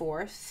 the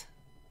 4th,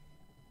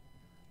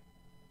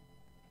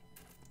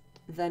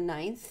 the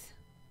 9th,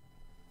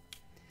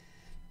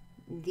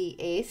 the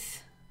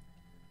 8th.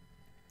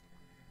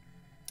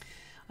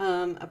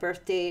 A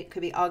birth date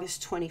could be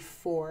August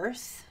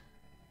 24th,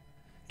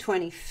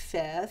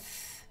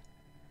 25th,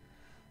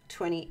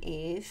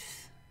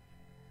 28th,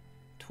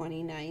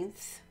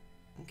 29th.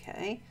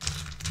 Okay,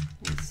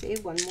 let's see,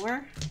 one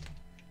more.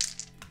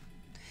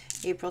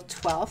 April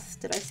 12th,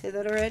 did I say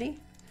that already?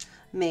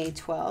 May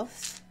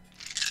 12th,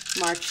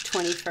 March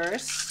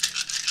 21st.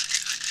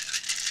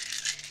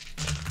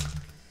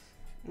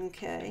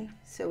 Okay,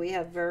 so we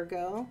have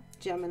Virgo,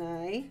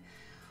 Gemini,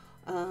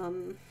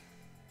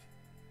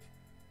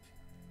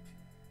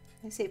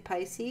 I say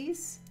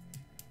Pisces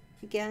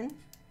again.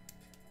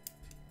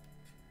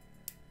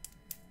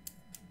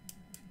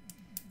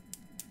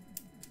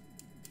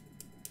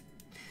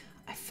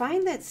 I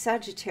find that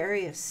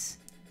Sagittarius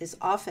is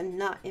often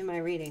not in my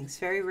readings,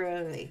 very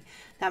rarely.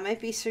 That might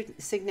be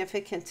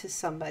significant to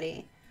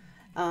somebody.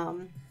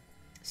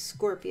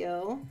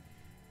 Scorpio,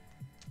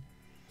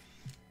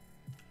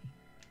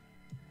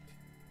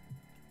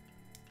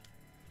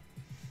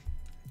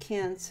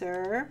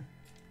 Cancer,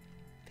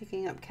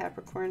 picking up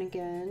Capricorn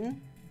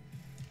again,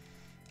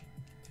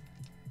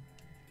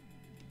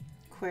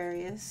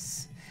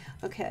 Aquarius.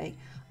 Okay,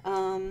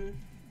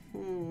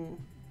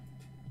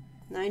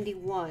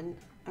 91.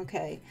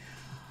 Okay,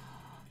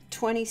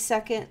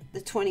 22nd,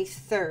 the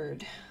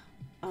 23rd.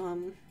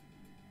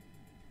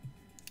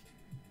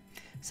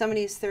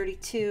 Somebody is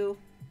 32.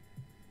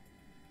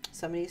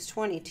 Somebody is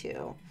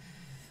 22.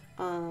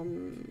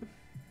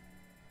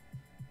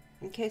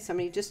 Okay,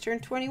 somebody just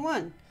turned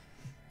 21.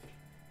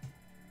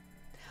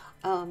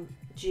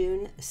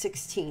 June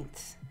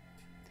 16th.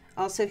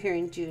 Also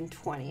hearing June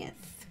 20th.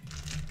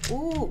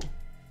 Ooh.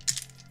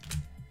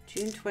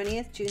 June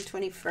 20th, June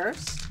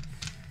 21st.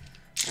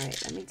 All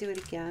right, let me do it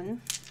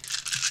again.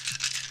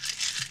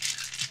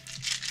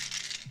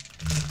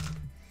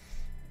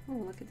 Oh,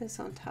 look at this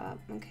on top.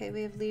 Okay,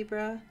 we have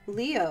Libra.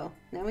 Leo.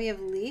 Now we have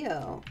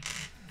Leo.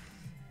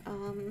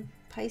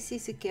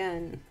 Pisces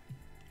again.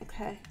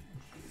 Okay.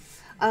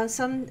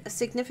 Some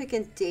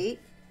significant date.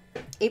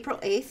 April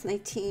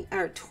 8th,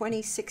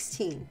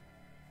 2016.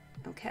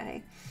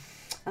 Okay.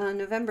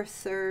 November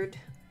 3rd.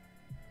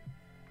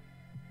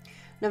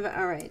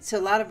 All right, so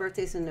a lot of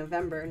birthdays in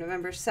November.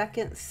 November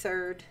 2nd,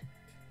 3rd,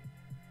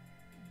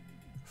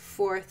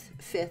 4th,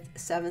 5th,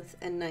 7th,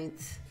 and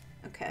 9th.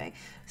 Okay.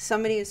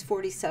 Somebody is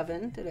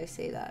 47. Did I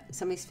say that?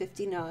 Somebody's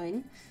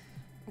 59.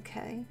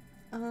 Okay.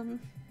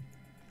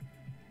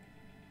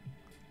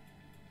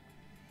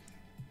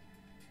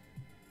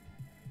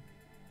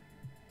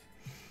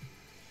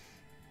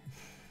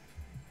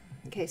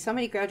 Okay,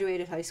 somebody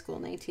graduated high school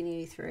in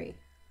 1983.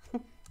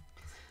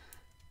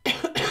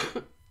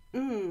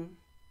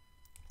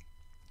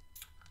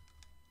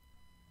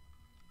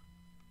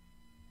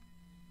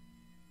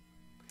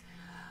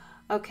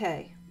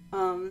 Okay.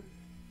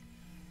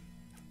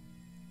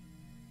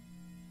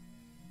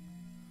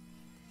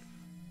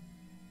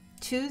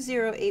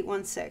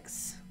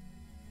 20816.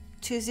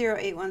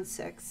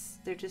 20816.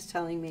 They're just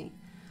telling me.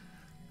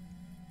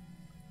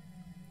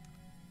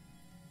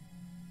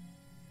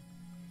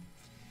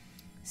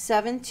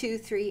 Seven, 2,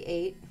 3,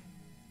 8.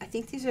 I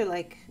think these are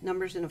like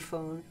numbers in a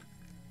phone.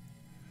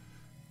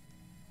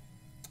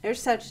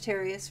 There's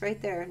Sagittarius right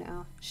there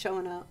now,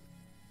 showing up.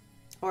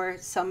 Or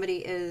somebody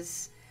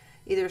is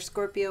either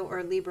Scorpio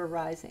or Libra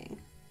rising.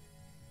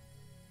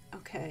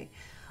 Okay.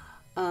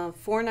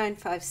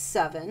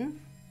 4957.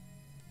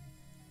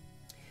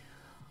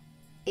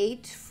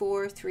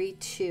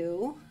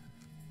 8432.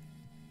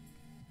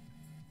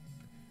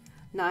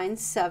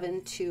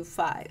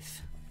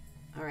 9725.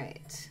 All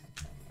right.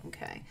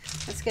 Okay.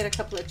 Let's get a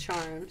couple of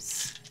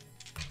charms.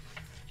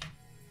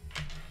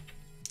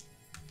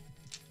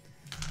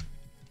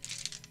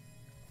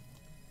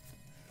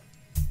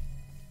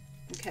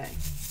 Okay.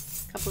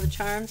 A couple of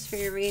charms for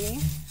your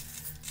reading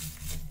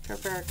for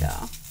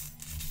Virgo.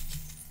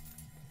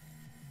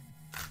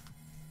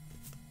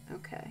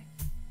 Okay.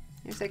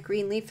 There's that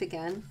green leaf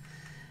again.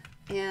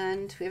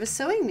 And we have a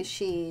sewing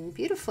machine.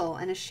 Beautiful.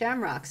 And a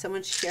shamrock.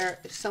 Someone's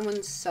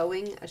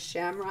sewing a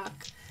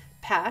shamrock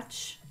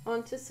patch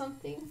onto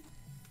something.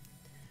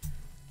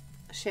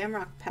 A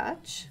shamrock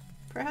patch,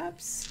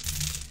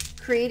 perhaps.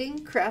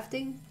 Creating,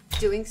 crafting,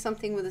 doing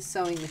something with a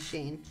sewing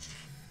machine.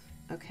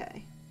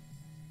 Okay.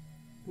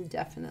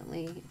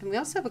 Definitely. And we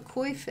also have a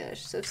koi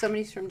fish. So if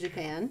somebody's from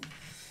Japan,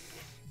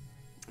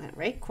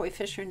 right? Koi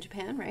fish are in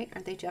Japan, right?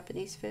 Aren't they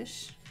Japanese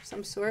fish of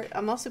some sort?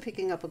 I'm also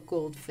picking up a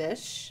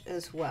goldfish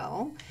as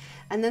well.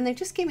 And then they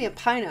just gave me a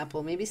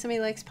pineapple. Maybe somebody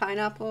likes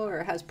pineapple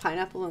or has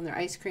pineapple in their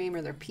ice cream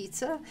or their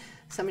pizza.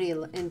 Somebody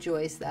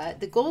enjoys that.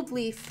 The gold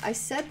leaf, I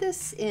said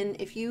this in,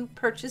 if you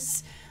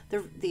purchase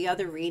the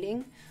other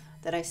reading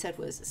that I said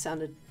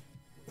sounded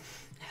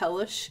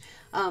hellish.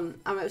 I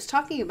was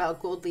talking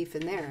about gold leaf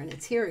in there, and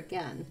it's here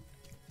again.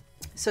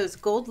 So it's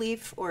gold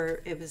leaf, or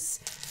it was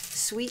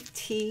sweet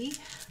tea,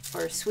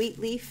 or sweet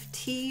leaf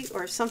tea,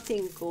 or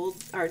something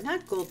gold, or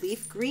not gold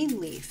leaf, green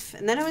leaf.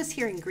 And then I was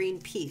hearing green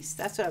peace.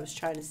 That's what I was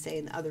trying to say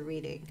in the other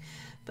reading.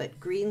 But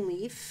green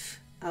leaf,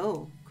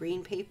 oh,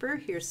 green paper,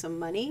 here's some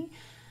money.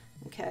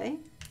 Okay,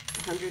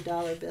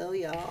 $100 bill,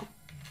 y'all.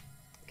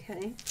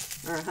 Okay,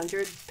 or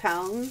 100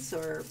 pounds,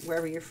 or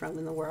wherever you're from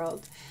in the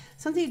world.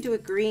 Something to do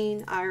with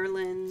green,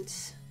 Ireland,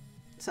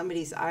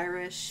 somebody's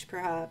Irish,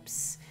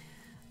 perhaps.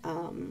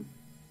 Let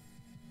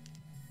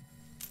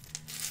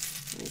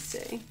me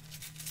see.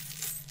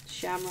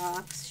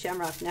 Shamrocks,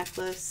 shamrock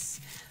necklace.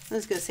 I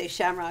was going to say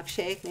shamrock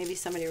shake. Maybe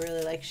somebody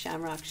really likes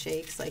shamrock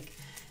shakes. Like,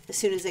 as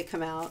soon as they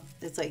come out,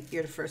 it's like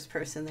you're the first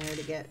person there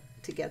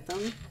to get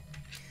them.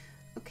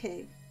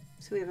 Okay,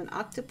 so we have an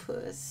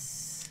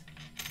octopus.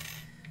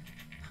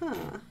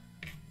 Huh.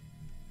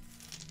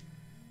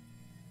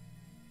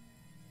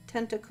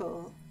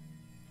 Tentacle,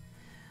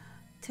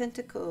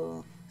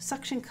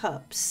 suction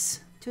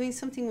cups, doing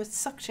something with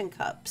suction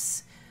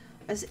cups.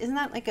 Isn't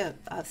that like a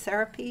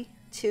therapy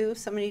too?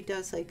 Somebody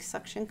does like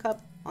suction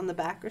cup on the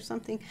back or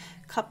something,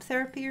 cup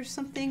therapy or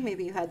something.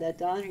 Maybe you had that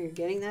done or you're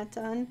getting that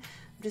done.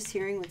 I'm just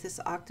hearing with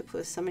this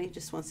octopus, somebody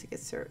just wants to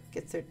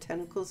get their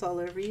tentacles all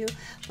over you.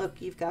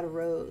 Look, you've got a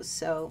rose,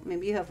 so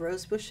maybe you have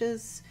rose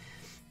bushes,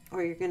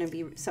 or you're going to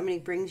be, somebody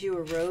brings you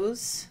a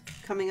rose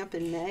coming up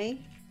in May.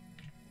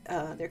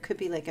 There could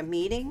be like a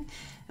meeting,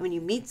 and when you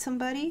meet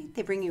somebody,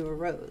 they bring you a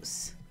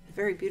rose.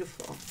 Very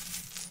beautiful.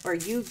 Or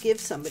you give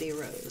somebody a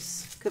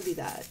rose. Could be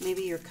that.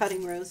 Maybe you're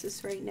cutting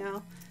roses right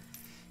now.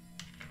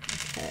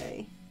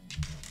 Okay.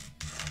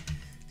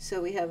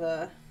 So we have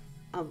a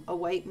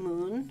white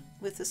moon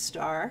with a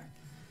star.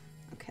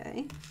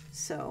 Okay.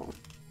 So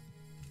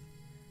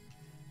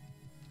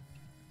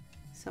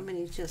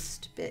somebody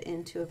just bit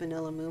into a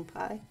vanilla moon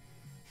pie.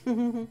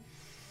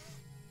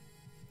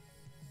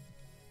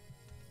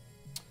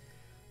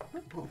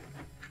 Oh.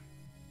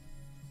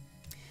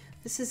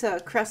 This is a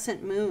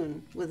crescent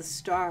moon with a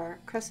star.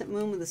 Crescent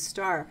moon with a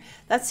star.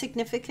 That's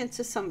significant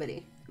to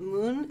somebody.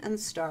 Moon and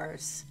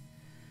stars.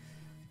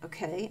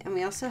 Okay, and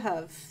we also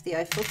have the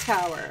Eiffel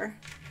Tower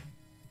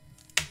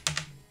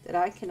that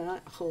I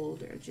cannot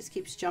hold, or it just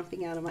keeps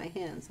jumping out of my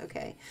hands.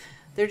 Okay,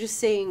 they're just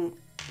saying,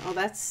 oh,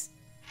 that's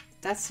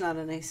not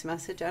a nice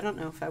message. I don't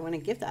know if I want to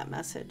give that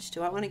message.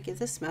 Do I want to give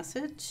this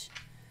message?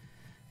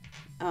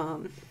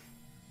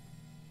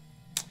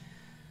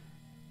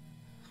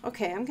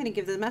 Okay, I'm going to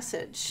give the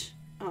message.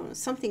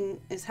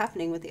 Something is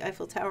happening with the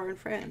Eiffel Tower in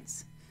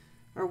France,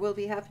 or will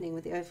be happening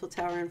with the Eiffel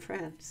Tower in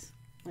France,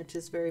 which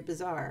is very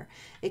bizarre.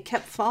 It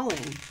kept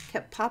falling,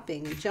 kept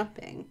popping and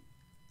jumping.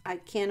 I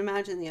can't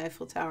imagine the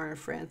Eiffel Tower in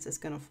France is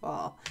going to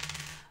fall.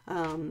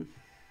 How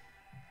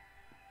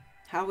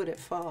would it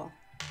fall?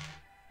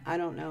 I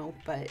don't know,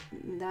 but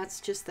that's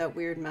just that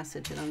weird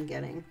message that I'm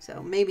getting.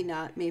 So maybe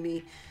not,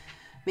 maybe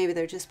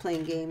they're just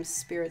playing games.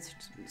 Spirit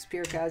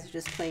guides are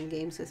just playing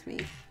games with me.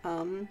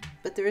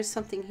 But there is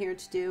something here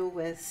to do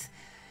with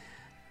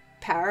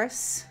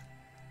Paris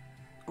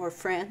or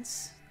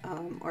France,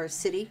 or a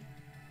city.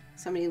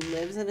 Somebody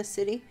lives in a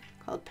city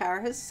called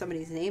Paris.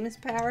 Somebody's name is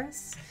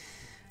Paris.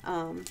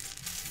 I'm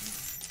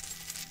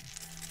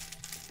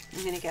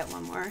going to get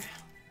one more.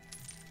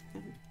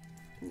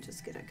 And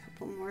just get a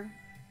couple more.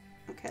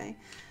 Okay.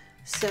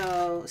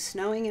 So,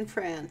 snowing in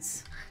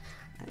France.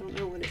 I don't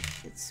know what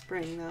it's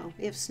spring though.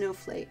 We have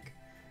snowflake.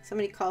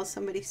 Somebody calls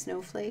somebody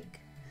snowflake.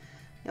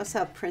 We also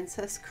have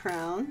princess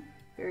crown.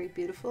 Very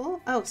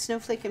beautiful. Oh,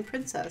 snowflake and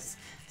princess.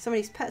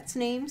 Somebody's pets'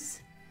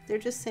 names. They're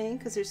just saying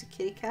because there's a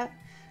kitty cat,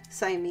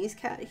 Siamese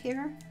cat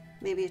here.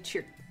 Maybe it's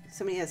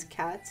somebody has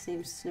cats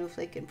named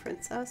Snowflake and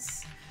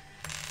Princess.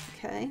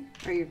 Okay.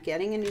 Or you're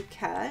getting a new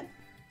cat.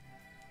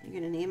 You're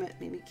going to name it.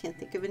 Maybe you can't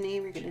think of a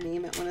name. You're going to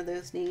name it one of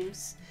those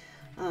names.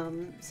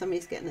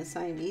 Somebody's getting a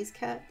Siamese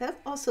cat. That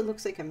also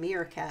looks like a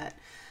meerkat.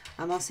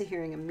 I'm also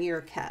hearing a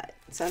meerkat.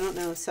 So I don't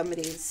know if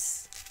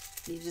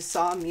you just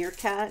saw a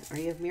meerkat, or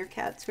you have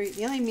meerkats.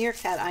 The only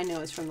meerkat I know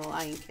is from The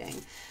Lion King.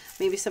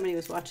 Maybe somebody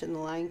was watching The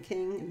Lion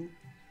King and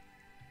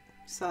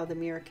saw the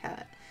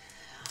meerkat.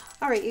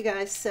 All right, you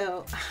guys,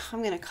 so I'm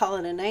going to call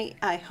it a night.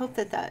 I hope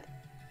that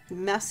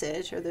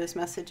message, or those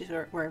messages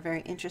were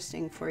very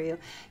interesting for you.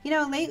 You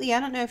know, lately, I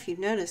don't know if you've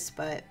noticed,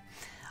 but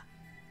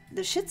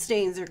the shit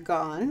stains are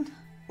gone.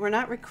 We're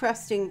not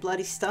requesting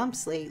bloody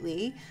stumps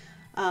lately.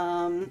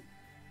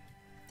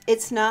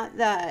 It's not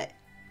that.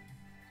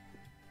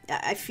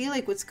 I feel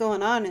like what's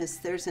going on is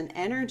there's an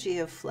energy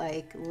of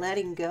like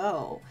letting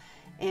go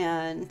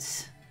and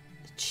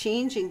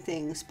changing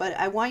things. But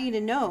I want you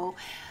to know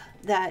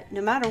that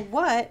no matter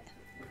what,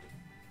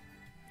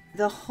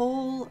 the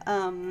whole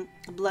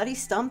bloody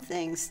stump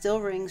thing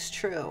still rings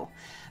true.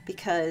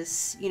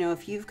 Because, you know,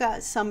 if you've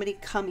got somebody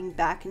coming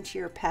back into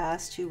your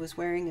past who was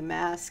wearing a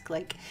mask,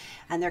 like,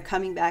 and they're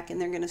coming back and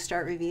they're going to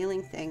start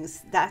revealing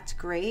things, that's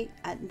great.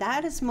 And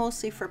that is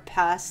mostly for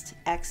past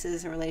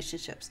exes and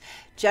relationships.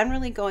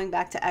 Generally, going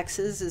back to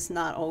exes is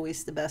not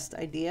always the best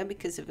idea,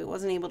 because if it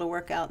wasn't able to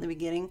work out in the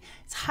beginning,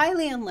 it's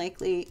highly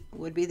unlikely,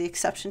 would be the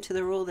exception to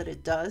the rule, that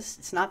it does.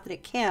 It's not that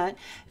it can't.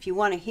 If you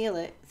want to heal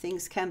it,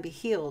 things can be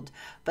healed,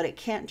 but it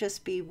can't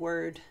just be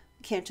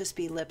can't just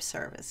be lip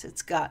service.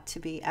 It's got to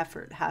be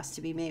effort, has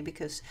to be made,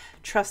 because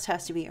trust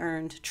has to be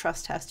earned,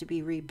 trust has to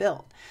be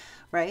rebuilt,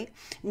 right?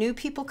 New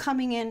people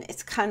coming in,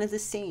 it's kind of the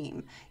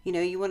same. You know,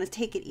 you want to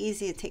take it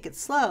easy and take it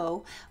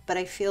slow, but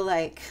I feel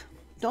like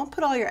don't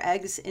put all your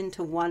eggs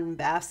into one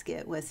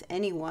basket with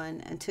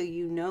anyone until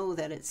you know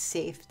that it's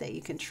safe, that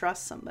you can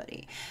trust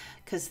somebody,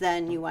 because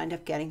then you wind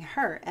up getting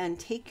hurt. And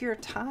take your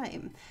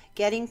time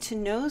getting to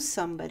know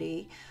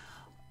somebody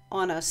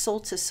on a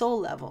soul-to-soul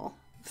level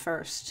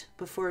first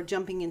before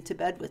jumping into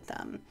bed with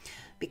them,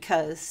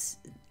 because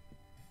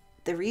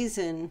the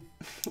reason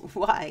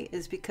why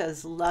is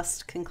because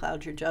lust can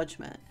cloud your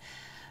judgment.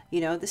 You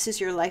know, this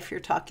is your life you're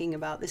talking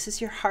about. This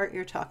is your heart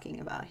you're talking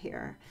about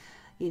here.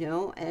 You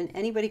know, and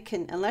anybody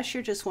can, unless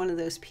you're just one of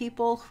those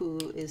people who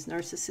is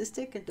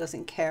narcissistic and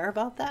doesn't care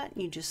about that,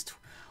 you just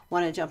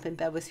want to jump in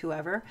bed with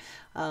whoever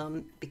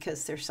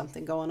because there's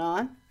something going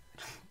on.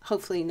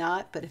 Hopefully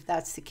not, but if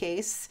that's the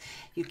case,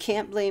 you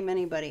can't blame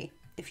anybody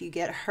if you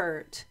get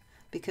hurt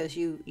because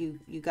you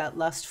got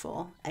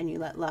lustful and you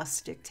let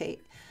lust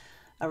dictate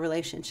a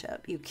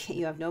relationship.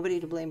 You have nobody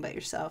to blame but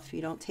yourself if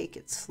you don't take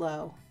it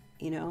slow.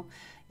 You know,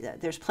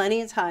 there's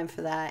plenty of time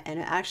for that, and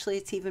actually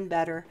it's even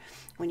better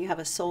when you have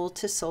a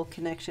soul-to-soul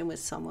connection with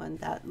someone.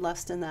 That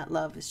lust and that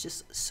love is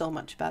just so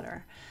much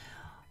better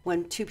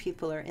when two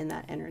people are in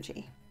that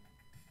energy.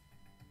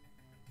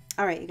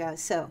 All right, you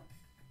guys, so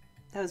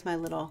that was my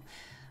little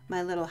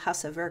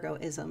House of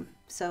Virgo-ism.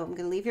 So I'm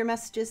going to leave your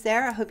messages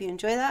there. I hope you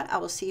enjoy that. I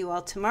will see you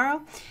all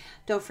tomorrow.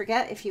 Don't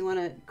forget, if you want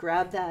to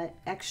grab that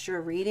extra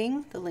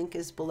reading, the link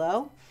is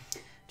below.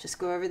 Just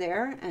go over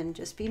there and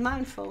just be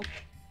mindful.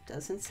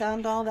 Doesn't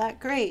sound all that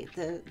great.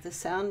 The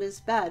sound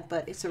is bad,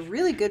 but it's a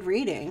really good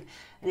reading.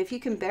 And if you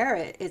can bear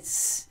it,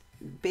 it's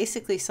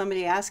basically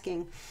somebody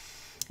asking,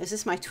 is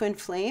this my twin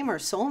flame or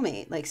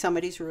soulmate? Like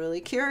somebody's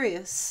really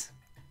curious.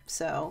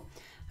 So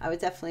I would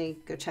definitely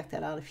go check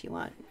that out if you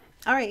want.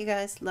 All right, you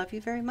guys, love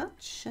you very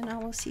much, and I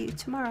will see you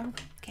tomorrow.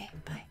 Okay,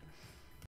 bye.